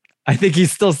 I think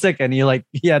he's still sick and he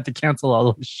had to cancel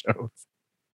all those shows.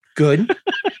 Good.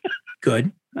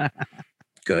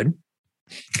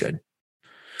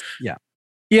 Yeah.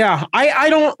 Yeah.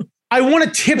 I want to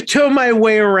tiptoe my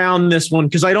way around this one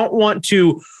because I don't want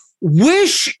to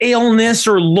wish illness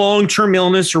or long-term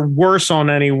illness or worse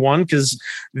on anyone because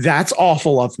that's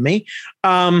awful of me.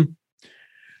 But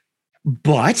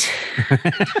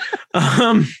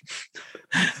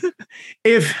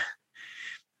if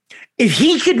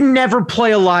he could never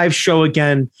play a live show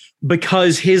again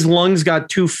because his lungs got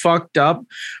too fucked up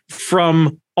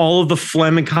from all of the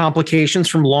phlegm and complications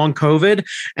from long COVID,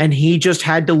 and he just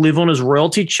had to live on his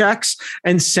royalty checks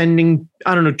and sending,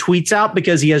 tweets out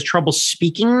because he has trouble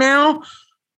speaking now,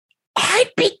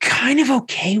 I'd be kind kind of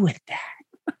okay with that.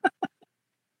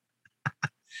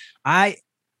 I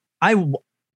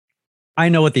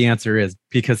know what the answer is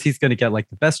because he's going to get like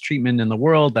the best treatment in the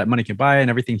world that money can buy and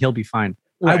everything. He'll be fine.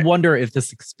 Right. I wonder if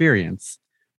this experience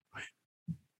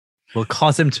will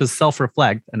cause him to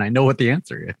self-reflect. And I know what the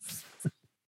answer is.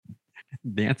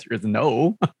 The answer is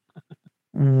no.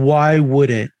 Why would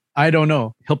it? I don't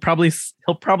know. He'll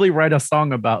probably write a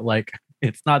song about like,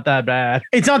 it's not that bad.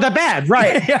 It's not that bad.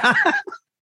 Right. Yeah.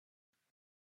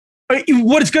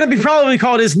 What it's going to be probably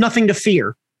called is Nothing to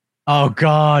Fear. Oh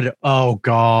God. Oh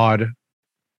God.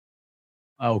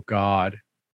 Oh God.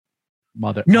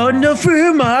 Mother. Nothing to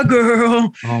fear, my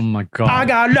girl. Oh my God. I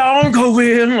got long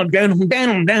going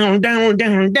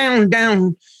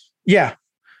down. Yeah.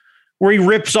 Where he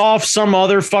rips off some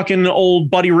other fucking old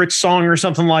Buddy Rich song or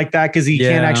something like that because he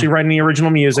can't actually write any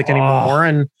original music anymore.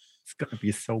 And it's gonna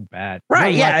be so bad.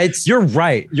 Right. Yeah. You're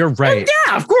right. You're right.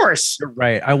 Yeah, of course. You're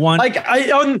right. I want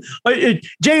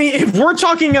Jamie, if we're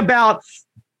talking about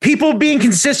people being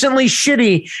consistently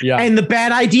shitty and the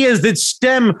bad ideas that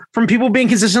stem from people being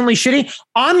consistently shitty,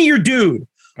 I'm your dude.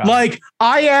 Like,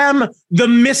 I am the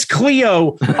Miss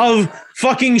Cleo of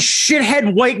fucking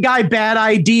shithead white guy bad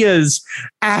ideas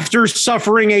after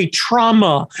suffering a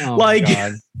trauma. Oh like,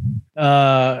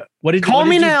 what did call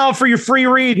me now for your free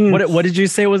reading? What did you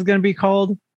say was going to be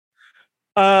called?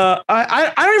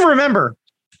 I don't even remember.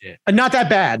 Not that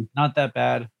bad. Not that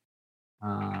bad.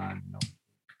 No.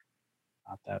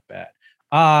 Not that bad.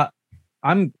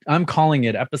 I'm calling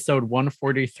it episode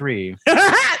 143.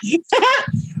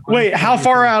 Wait, how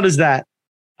far out is that?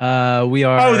 We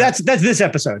are. Oh, that's this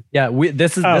episode. Yeah,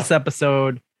 this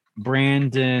episode.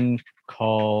 Brandon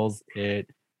calls it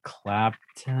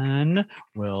Clapton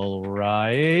will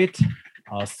write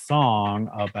a song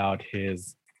about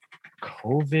his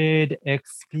COVID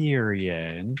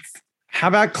experience. How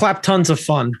about Clap Tons of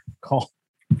Fun? Called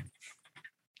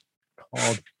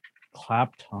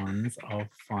Clap Tons of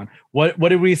Fun. What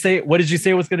did we say? What did you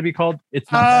say it was going to be called?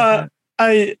 It's not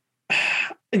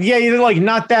either like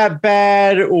Not That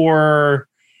Bad or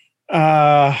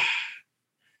No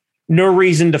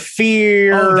Reason to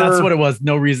Fear. Oh, that's what it was.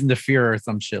 No Reason to Fear or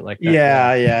some shit like that.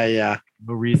 Yeah.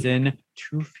 No Reason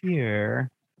to Fear.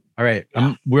 All right.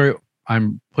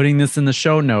 I'm putting this in the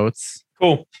show notes.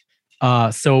 Cool.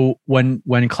 So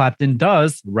when Clapton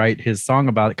does write his song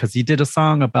about it, because he did a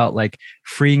song about like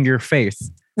freeing your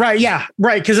face. Right. Yeah.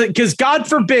 Right. Because God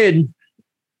forbid,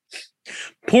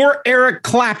 poor Eric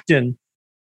Clapton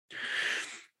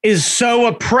is so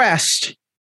oppressed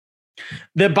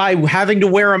that by having to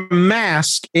wear a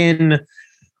mask in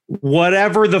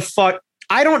whatever the fuck,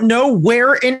 I don't know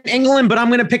where in England, but I'm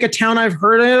going to pick a town I've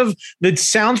heard of that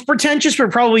sounds pretentious,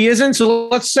 but probably isn't. So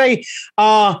let's say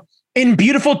in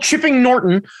beautiful Chipping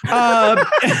Norton. That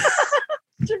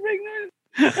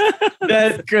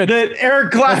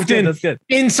Eric Clapton that's good.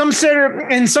 in some sort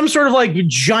of like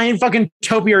giant fucking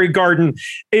topiary garden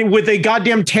with a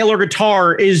goddamn Taylor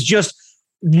guitar is just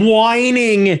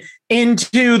whining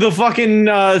into the fucking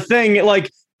thing.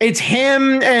 Like it's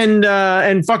him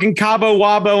and fucking Cabo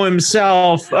Wabo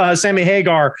himself, Sammy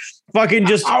Hagar, fucking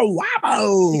just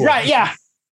Wabo. Right, yeah.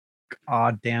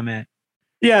 Oh, damn it.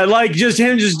 Yeah, like just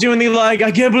him just doing the like,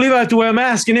 I can't believe I have to wear a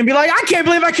mask, and then be like, I can't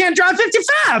believe I can't drive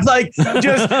 55. Like,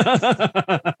 just when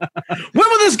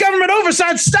will this government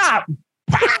oversight stop?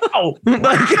 Wow.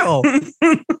 Wow.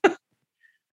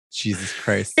 Jesus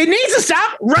Christ. It needs to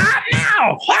stop right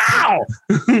now. Wow.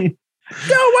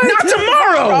 Not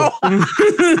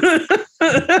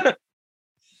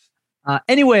tomorrow.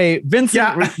 Anyway,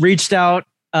 Vincent reached out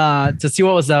to see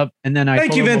what was up, and then I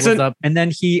told him Vincent. what was up, and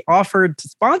then he offered to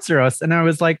sponsor us, and I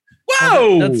was like,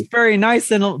 "Whoa, that's very nice."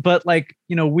 But like,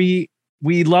 you know, we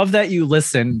love that you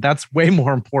listen. That's way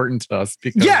more important to us.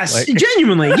 Because, yes,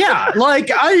 genuinely, yeah.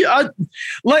 Like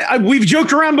we've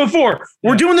joked around before.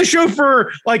 We're doing the show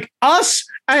for like us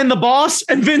and the boss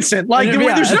and Vincent. Like,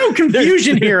 there's no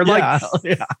confusion here. Like,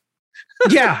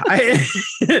 yeah,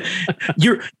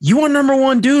 you are number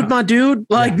one, dude, my dude.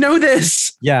 Like, know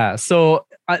this. Yeah. So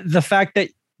the fact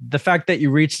that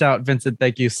you reached out, Vincent,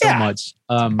 thank you so much.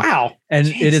 Wow. And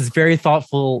it is very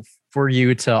thoughtful for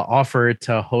you to offer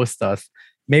to host us.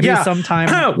 Maybe sometime.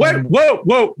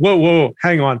 Whoa.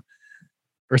 Hang on.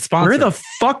 Where the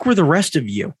fuck were the rest of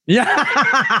you?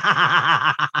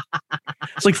 Yeah.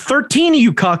 It's like 13 of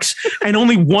you cucks and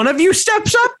only one of you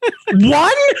steps up?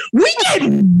 One? We get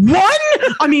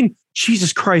one? I mean,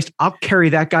 Jesus Christ, I'll carry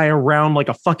that guy around like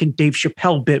a fucking Dave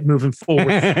Chappelle bit moving forward.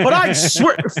 But I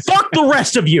swear, fuck the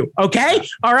rest of you, okay?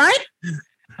 All right?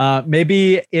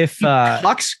 Maybe if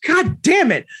Lux, God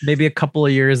damn it. maybe a couple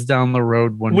of years down the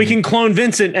road when We can clone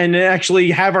Vincent and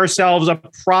actually have ourselves a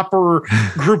proper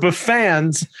group of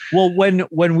fans. well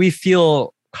when we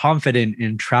feel confident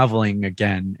in traveling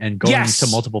again and going Yes. to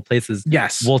multiple places,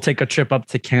 Yes. we'll take a trip up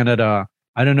to Canada.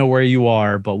 I don't know where you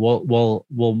are, but we'll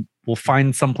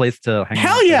find some place to hang out.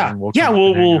 Hell there yeah. and Yeah, come up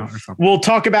and hang out or something. We'll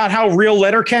talk about how real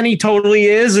Letterkenny totally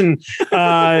is and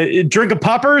drink a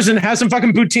puppers and have some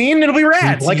fucking poutine. It'll be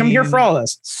rad. Like, I'm here for all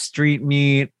this. Street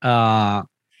meat.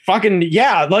 Fucking,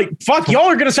 yeah. Like, fuck, y'all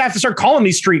are going to have to start calling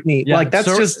me street meat. Yeah, like, that's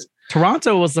so just.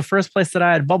 Toronto was the first place that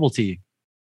I had bubble tea.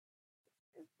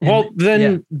 Well, And- then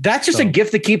yeah. that's just a So-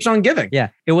 gift that keeps on giving. Yeah,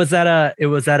 it was at a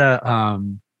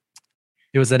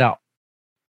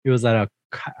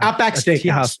Outback tea Steakhouse.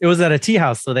 house. It was at a tea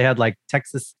house, so they had like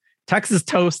Texas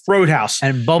toast Roadhouse.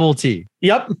 and bubble tea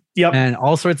Yep. and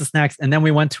all sorts of snacks. And then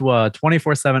we went to a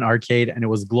 24/7 arcade, and it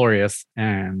was glorious.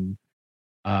 And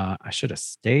I should have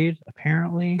stayed.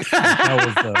 Apparently,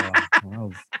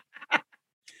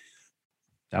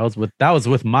 that was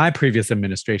with my previous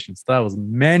administration. So that was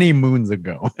many moons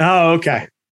ago. Oh, okay.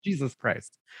 Jesus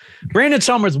Christ, Brandon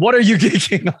Chalmers, what are you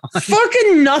geeking on?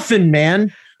 Fucking nothing,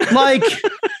 man. Like,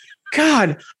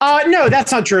 God. No,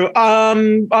 that's not true.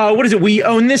 What is it? We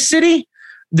Own This City?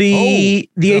 The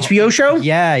HBO show?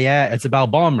 Yeah, it's about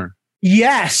Balmer.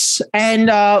 Yes. And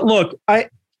look, I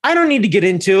don't need to get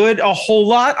into it a whole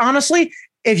lot, honestly.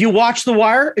 If you watch The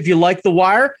Wire, if you like The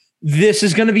Wire, this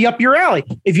is going to be up your alley.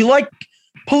 If you like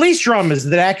police dramas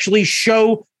that actually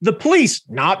show the police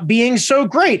not being so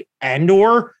great and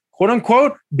or quote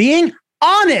unquote being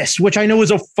honest, which I know is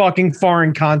a fucking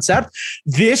foreign concept,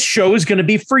 this show is going to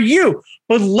be for you.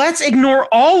 But let's ignore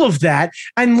all of that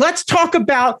and let's talk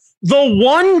about the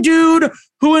one dude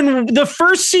who in the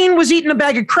first scene was eating a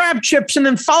bag of crab chips and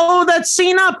then follow that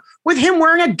scene up with him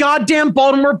wearing a goddamn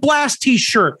Baltimore Blast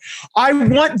t-shirt. I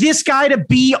want this guy to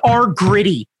be our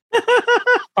Gritty.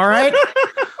 All right?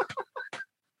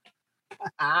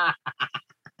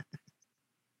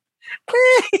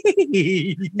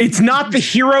 It's not the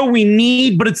hero we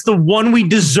need, but it's the one we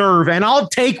deserve. And I'll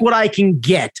take what I can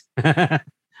get.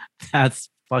 That's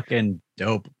fucking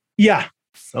dope. Yeah.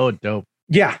 So dope.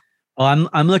 Yeah. Oh,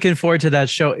 I'm looking forward to that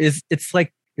show. It's going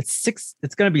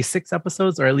to be 6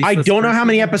 episodes, or at least I this don't know first how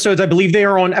many season? episodes. I believe they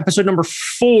are on episode number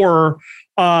 4,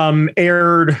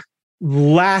 aired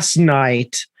last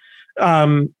night.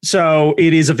 So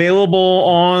it is available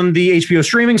on the HBO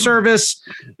streaming service.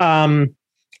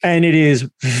 And it is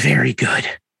very good.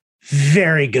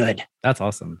 Very good. That's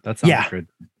awesome. That sounds Yeah. good.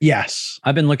 Yes.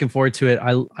 I've been looking forward to it.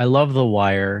 I love The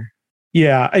Wire.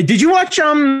 Yeah. Did you watch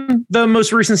the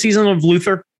most recent season of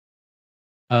Luther?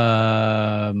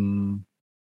 That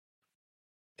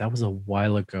was a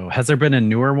while ago. Has there been a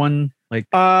newer one? Like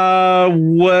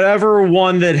Whatever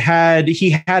one that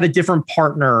he had a different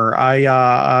partner,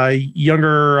 a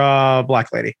younger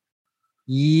black lady.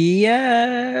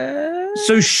 yeah.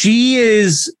 So she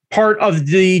is part of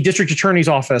the district attorney's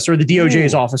office or the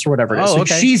DOJ's office or whatever it is. Oh, So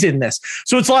okay. she's in this.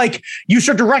 So it's like you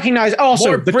start to recognize also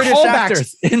More the British callbacks,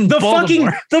 actors in the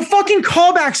Baltimore. fucking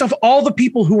callbacks of all the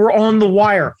people who were on The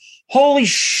Wire. Holy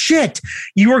shit.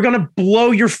 You are going to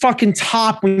blow your fucking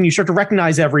top when you start to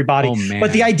recognize everybody. Oh, man.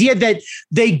 But the idea that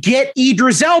they get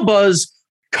Idris Elba's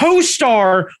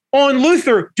co-star on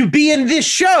Luther to be in this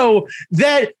show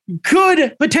that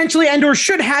could potentially and or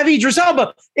should have Idris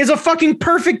Elba is a fucking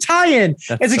perfect tie-in.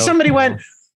 That's It's like so somebody cool. went,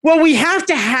 well, we have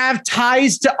to have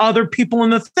ties to other people in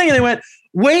the thing. And they went,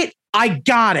 wait, I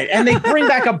got it. And they bring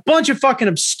back a bunch of fucking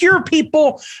obscure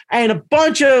people and a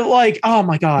bunch of like, oh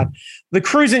my God, the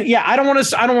cruising. Yeah, I don't want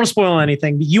to spoil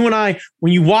anything. But you and I,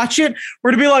 when you watch it,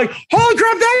 we're to be like, holy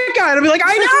crap, that guy. And I'll be like,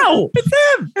 I know.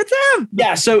 It's him.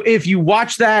 Yeah. So if you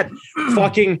watch that,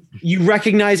 fucking, you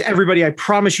recognize everybody. I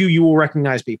promise you will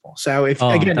recognize people. So if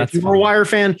that's you're a fun. Wire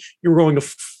fan, you're going to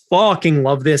fucking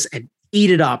love this and eat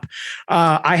it up.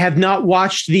 I have not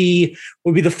watched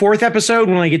will be the 4th episode.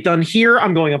 When I get done here,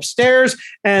 I'm going upstairs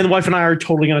and the wife and I are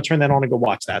totally going to turn that on and go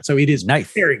watch that. So it is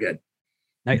Nice. very good.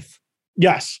 Nice.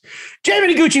 Yes.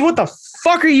 Jamie Noguchi, what the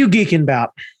fuck are you geeking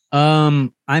about?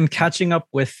 I'm catching up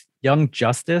with Young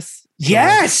Justice.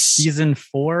 Yes. Season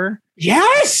 4.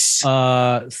 Yes.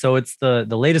 So it's the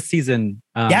latest season.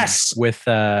 Yes. With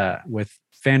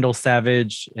Vandal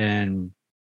Savage and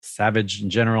Savage in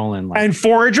general and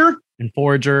Forager. and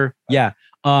Forager. Yeah.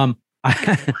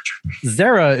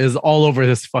 Zara is all over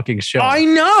this fucking show. I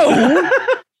know.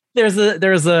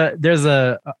 There's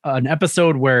an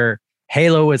episode where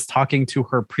Halo is talking to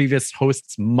her previous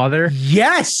host's mother.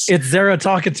 Yes. It's Zara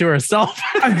talking to herself.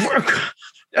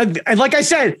 And like I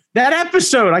said, that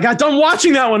episode, I got done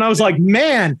watching that one. I was like,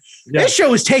 man, this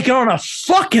show is taking on a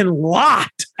fucking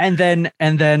lot. And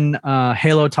then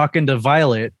Halo talking to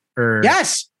Violet.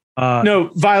 Yes.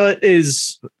 No, Violet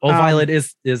is. Violet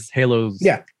is Halo's.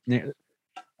 Yeah.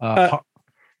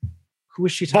 Who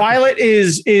is she talking Violet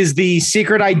is the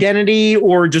secret identity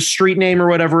or just street name or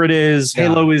whatever it is. Yeah.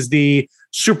 Halo is the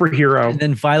superhero. And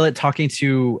then Violet talking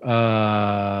to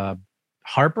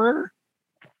Harper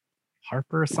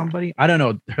or somebody. I don't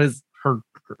know.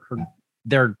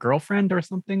 Their girlfriend or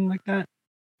something like that.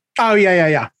 Oh,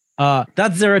 yeah.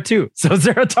 That's Zara too. So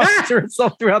Zara talks to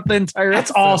herself throughout the entire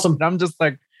That's episode. awesome. And I'm just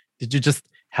like, did you just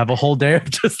have a whole day of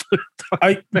just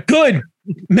good.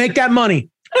 Make that money.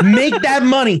 Make that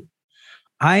money.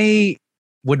 I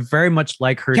would very much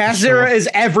like her. Cast Zara is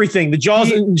everything. The Jaws,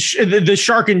 the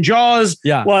shark and Jaws.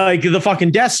 Yeah, like the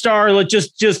fucking Death Star. Let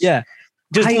just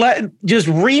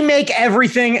remake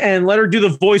everything and let her do the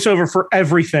voiceover for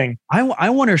everything. I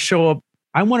want her to show up.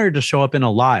 I want her to show up in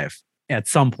a live at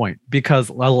some point because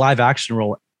a live action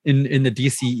role in the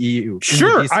DCEU.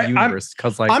 Sure, universe.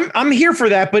 Because I'm here for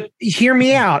that, but hear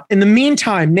me out. In the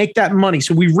meantime, make that money.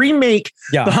 So we remake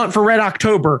The Hunt for Red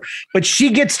October, but she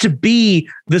gets to be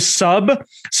the sub.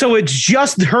 So it's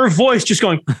just her voice just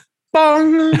going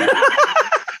bong.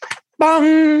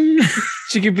 Bong.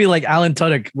 She could be like Alan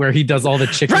Tudyk, where he does all the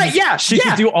chickens. Right? Yeah, she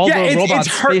could do all the robot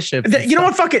spaceships. You know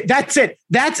what? Fuck it. That's it.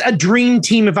 That's a dream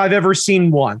team if I've ever seen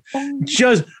one.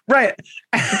 Just right,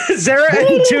 Zara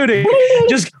and Tudyk.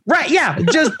 Just right. Yeah,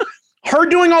 just her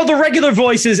doing all the regular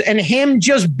voices and him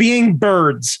just being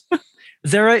birds.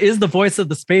 Zara is the voice of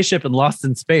the spaceship in Lost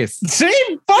in Space.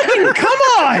 See, fucking come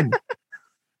on,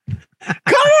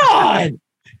 come on.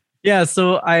 Yeah,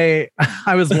 so I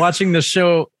was watching the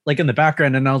show like in the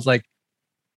background and I was like,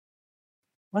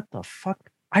 what the fuck?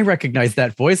 I recognize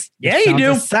that voice. Yeah, you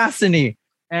do. Assassiny.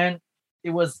 And it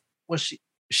was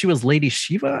she was Lady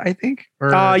Shiva, I think?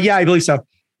 Or yeah, I believe so.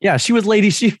 Yeah, she was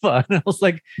Lady Shiva. And I was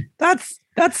like, that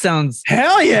sounds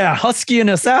hell yeah. Husky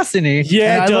and Assassiny.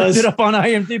 Yeah, and it does. I looked it up on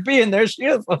IMDb and there she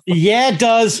is. Yeah, it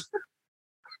does.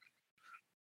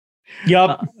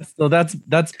 Yup. So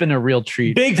that's been a real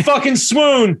treat. Big fucking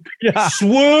swoon. Yeah.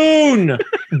 Swoon.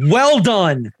 Well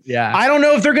done. Yeah. I don't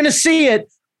know if they're going to see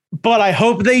it, but I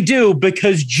hope they do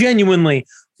because genuinely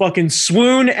fucking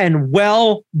swoon and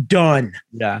well done.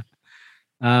 Yeah.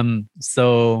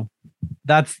 So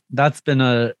that's been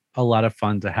a lot of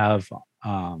fun to have.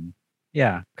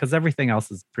 Yeah. Cause everything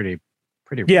else is pretty.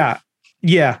 Yeah.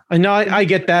 Yeah, I know. I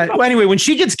get that. Well, anyway, when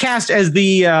she gets cast as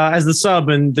the sub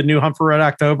in the new Hunt for Red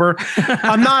October,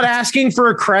 I'm not asking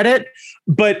for a credit,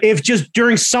 but if just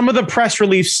during some of the press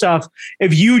release stuff,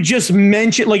 if you just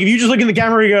mention, like if you just look in the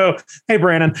camera and go, "Hey,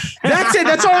 Brandon," that's it.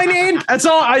 That's all I need. That's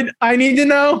all I need to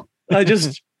know. I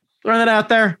just throw that out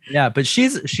there. Yeah, but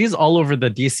she's all over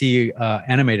the DC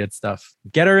animated stuff.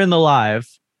 Get her in the live,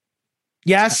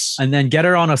 yes, and then get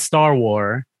her on a Star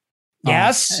Wars.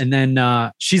 Yes. And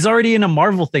then she's already in a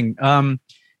Marvel thing.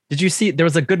 Did you see there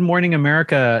was a Good Morning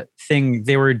America thing?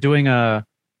 They're doing a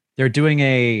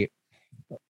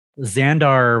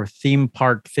Xandar theme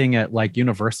park thing at like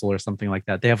Universal or something like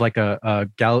that. They have like a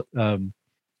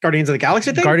Guardians of the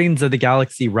Galaxy thing? Guardians of the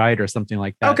Galaxy ride or something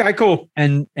like that. Okay, cool.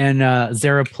 And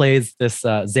Zara plays this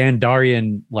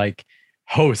Xandarian like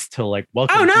host to like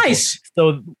welcome. Oh, nice.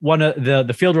 People. So one of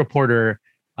the field reporter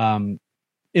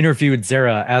interviewed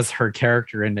Zara as her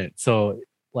character in it. So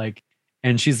like,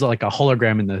 and she's like a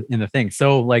hologram in the thing.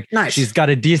 So like, nice. She's got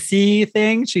a DC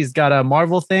thing. She's got a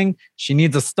Marvel thing. She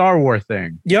needs a Star Wars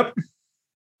thing. Yep.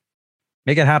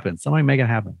 Make it happen. Somebody make it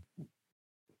happen.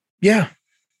 Yeah.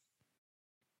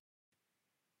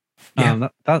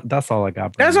 That's all I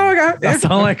got. That's all I got. That's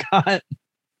all I got.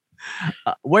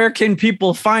 Where can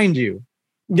people find you?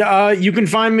 You can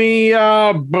find me.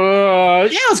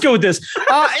 Let's go with this.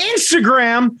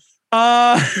 Instagram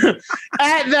at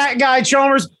that guy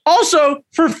Chalmers. Also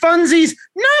for funsies,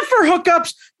 not for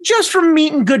hookups, just for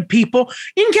meeting good people.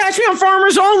 You can catch me on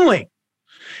Farmers Only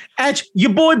at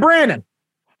your boy Brandon.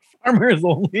 Farmers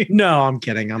Only. No, I'm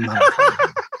kidding. I'm not.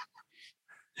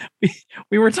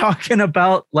 We were talking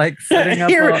about like setting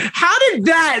up. How did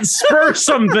that spur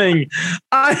something?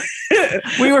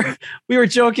 We were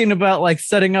joking about like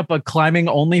setting up a climbing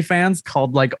OnlyFans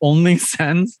called like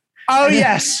OnlySens. Oh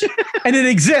yes, and it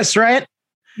exists, right?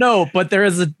 No, but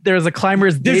there's a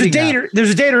climbers. There's a dater. There's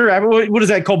a dater. What is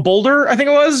that called? Boulder, I think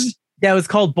it was. Yeah, it was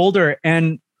called Boulder,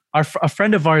 and a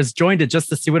friend of ours joined it just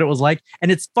to see what it was like, and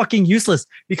it's fucking useless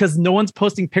because no one's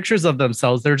posting pictures of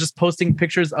themselves. They're just posting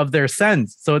pictures of their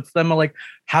sends. So it's them like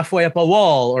halfway up a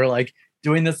wall or like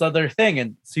doing this other thing.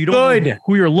 And so you don't know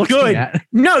who you're looking at.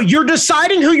 No, you're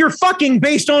deciding who you're fucking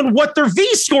based on what their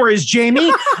V score is,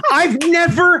 Jamie. I've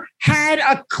never had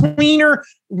a cleaner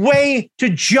way to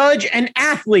judge an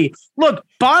athlete. Look,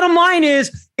 bottom line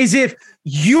is if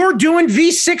you're doing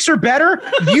V6 or better,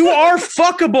 you are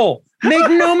fuckable.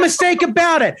 Make no mistake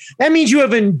about it. That means you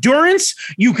have endurance.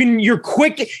 You're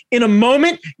quick in a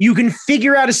moment. You can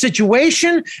figure out a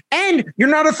situation, and you're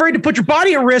not afraid to put your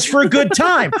body at risk for a good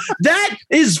time. That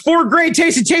is 4 great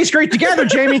tastes. It tastes great together,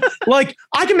 Jamie. Like,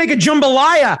 I can make a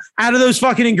jambalaya out of those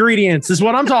fucking ingredients, is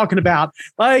what I'm talking about.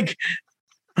 Like,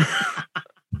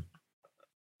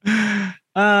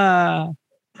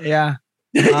 yeah.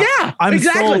 Yeah, I'm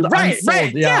exactly. sold.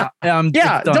 Right. Yeah.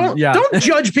 Don't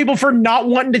judge people for not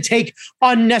wanting to take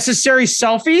unnecessary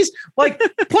selfies. Like,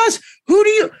 plus,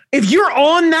 if you're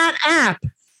on that app,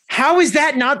 how is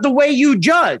that not the way you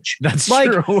judge? That's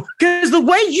like, true. Because the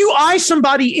way you eye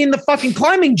somebody in the fucking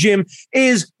climbing gym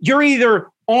is you're either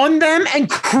on them and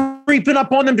creeping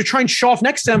up on them to try and show off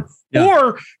next to them,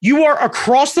 or you are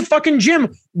across the fucking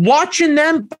gym watching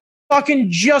them fucking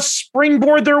just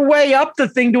springboard their way up the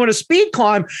thing doing a speed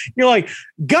climb. You're like,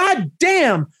 God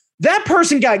damn, that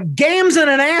person got gams in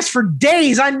an ass for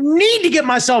days. I need to get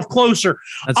myself closer.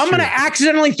 I'm going to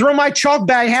accidentally throw my chalk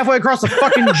bag halfway across the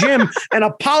fucking gym and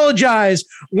apologize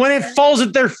when it falls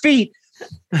at their feet.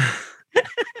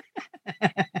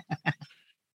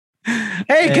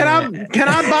 Hey, can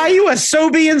I buy you a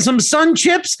Sobe and some Sun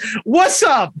Chips? What's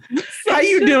up? How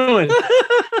you doing?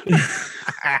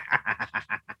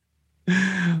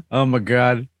 Oh my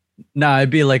God. Nah,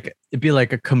 it'd be like a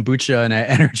kombucha and an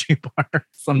energy bar.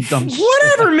 Some dumb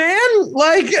whatever, shit. Man.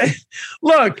 Like,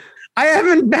 look, I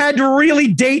haven't had to really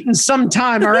date in some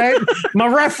time, all right? My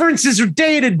references are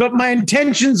dated, but my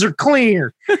intentions are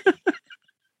clear.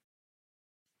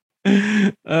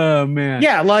 Oh man.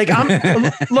 Yeah, like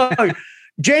look,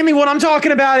 Jamie, what I'm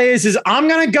talking about is I'm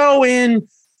gonna go in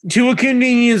to a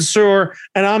convenience store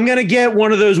and I'm going to get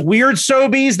one of those weird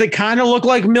Sobeys that kind of look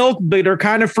like milk, but are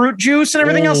kind of fruit juice and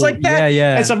everything else like that.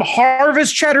 Yeah. And some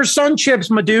Harvest Cheddar Sun Chips,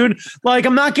 my dude. Like,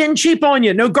 I'm not getting cheap on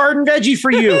you. No garden veggie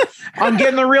for you. I'm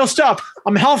getting the real stuff.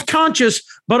 I'm health conscious,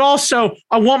 but also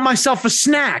I want myself a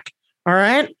snack. All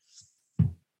right.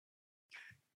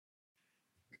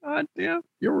 God damn.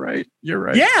 You're right.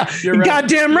 Yeah. You're right.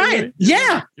 Goddamn right.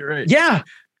 Yeah. You're right. Yeah.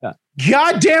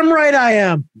 Goddamn right I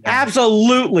am. Yeah.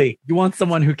 Absolutely. You want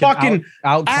someone who can fucking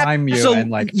out climb you and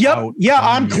like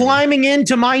I'm climbing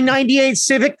into my 98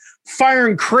 Civic,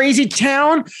 firing crazy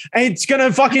town, and it's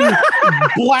gonna fucking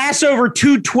blast over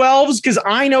 212s because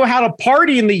I know how to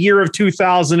party in the year of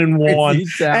 2001.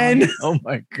 And oh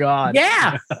my God.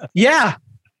 Yeah.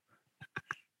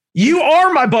 You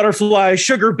are my butterfly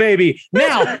sugar baby.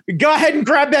 Now, go ahead and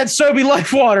grab that Sobe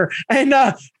Life Water and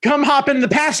come hop in the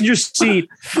passenger seat.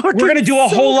 We're going to do a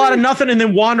whole lot of nothing and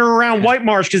then wander around White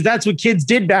Marsh because that's what kids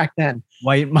did back then.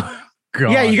 White Marsh.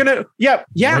 Yeah, you're going to, yeah.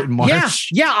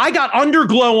 I got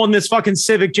underglow on this fucking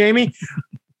Civic, Jamie.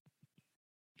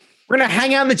 We're going to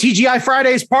hang out in the TGI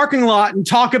Fridays parking lot and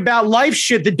talk about life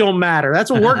shit that don't matter. That's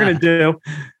what we're going to do.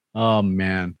 Oh,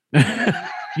 man.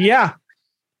 Yeah.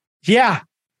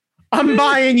 I'm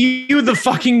buying you the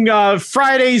fucking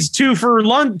Fridays 2 for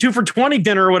 20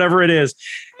 dinner or whatever it is.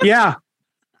 Yeah.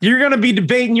 You're going to be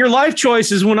debating your life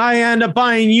choices when I end up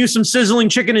buying you some sizzling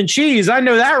chicken and cheese. I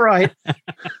know that, right?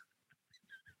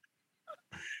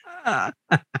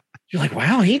 You're like,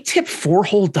 wow, he tipped $4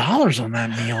 whole on that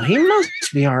meal. He must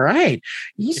be all right.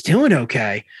 He's doing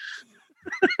okay.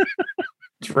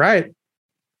 That's right.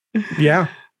 Yeah.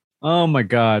 Oh my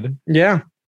God. Yeah.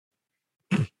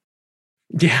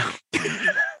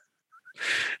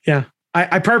 Yeah.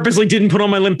 I purposely didn't put on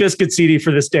my Limp Bizkit CD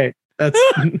for this date. That's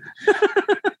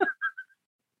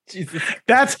Jesus.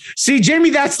 See, Jamie,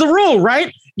 that's the rule,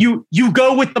 right? You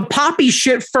go with the poppy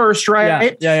shit first,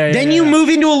 right? Yeah. Then you move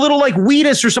into a little like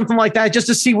Wheatus or something like that just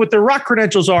to see what their rock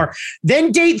credentials are.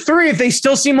 Then date 3, if they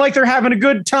still seem like they're having a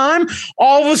good time,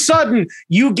 all of a sudden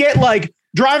you get like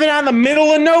driving out in the middle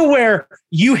of nowhere,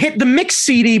 you hit the mix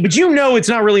CD, but you know it's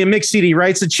not really a mix CD,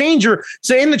 right? It's a changer.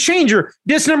 So in the changer,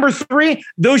 disc number 3,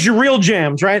 those are your real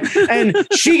jams, right? And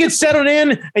she gets settled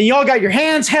in, and y'all got your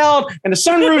hands held, and the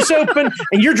sunroof's open,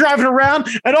 and you're driving around,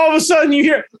 and all of a sudden you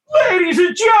hear, "Ladies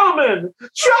and gentlemen,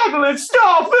 chocolate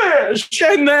starfish."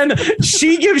 And then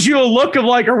she gives you a look of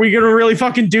like, "Are we going to really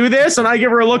fucking do this?" And I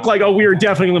give her a look like, "Oh, we are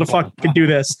definitely going to fucking do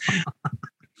this."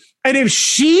 And if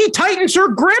she tightens her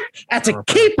grip, that's a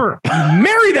keeper.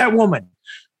 Marry that woman.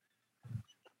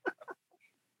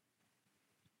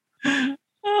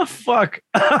 Oh, fuck.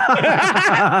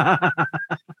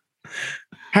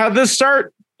 How'd this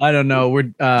start? I don't know.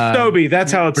 We're Toby.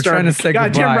 That's how it started. Trying to say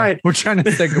God, goodbye. right. We're trying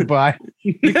to say goodbye.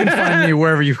 You can find me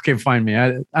wherever you can find me.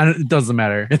 It doesn't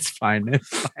matter. It's fine. It's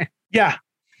fine. Yeah.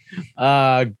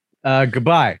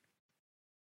 Goodbye.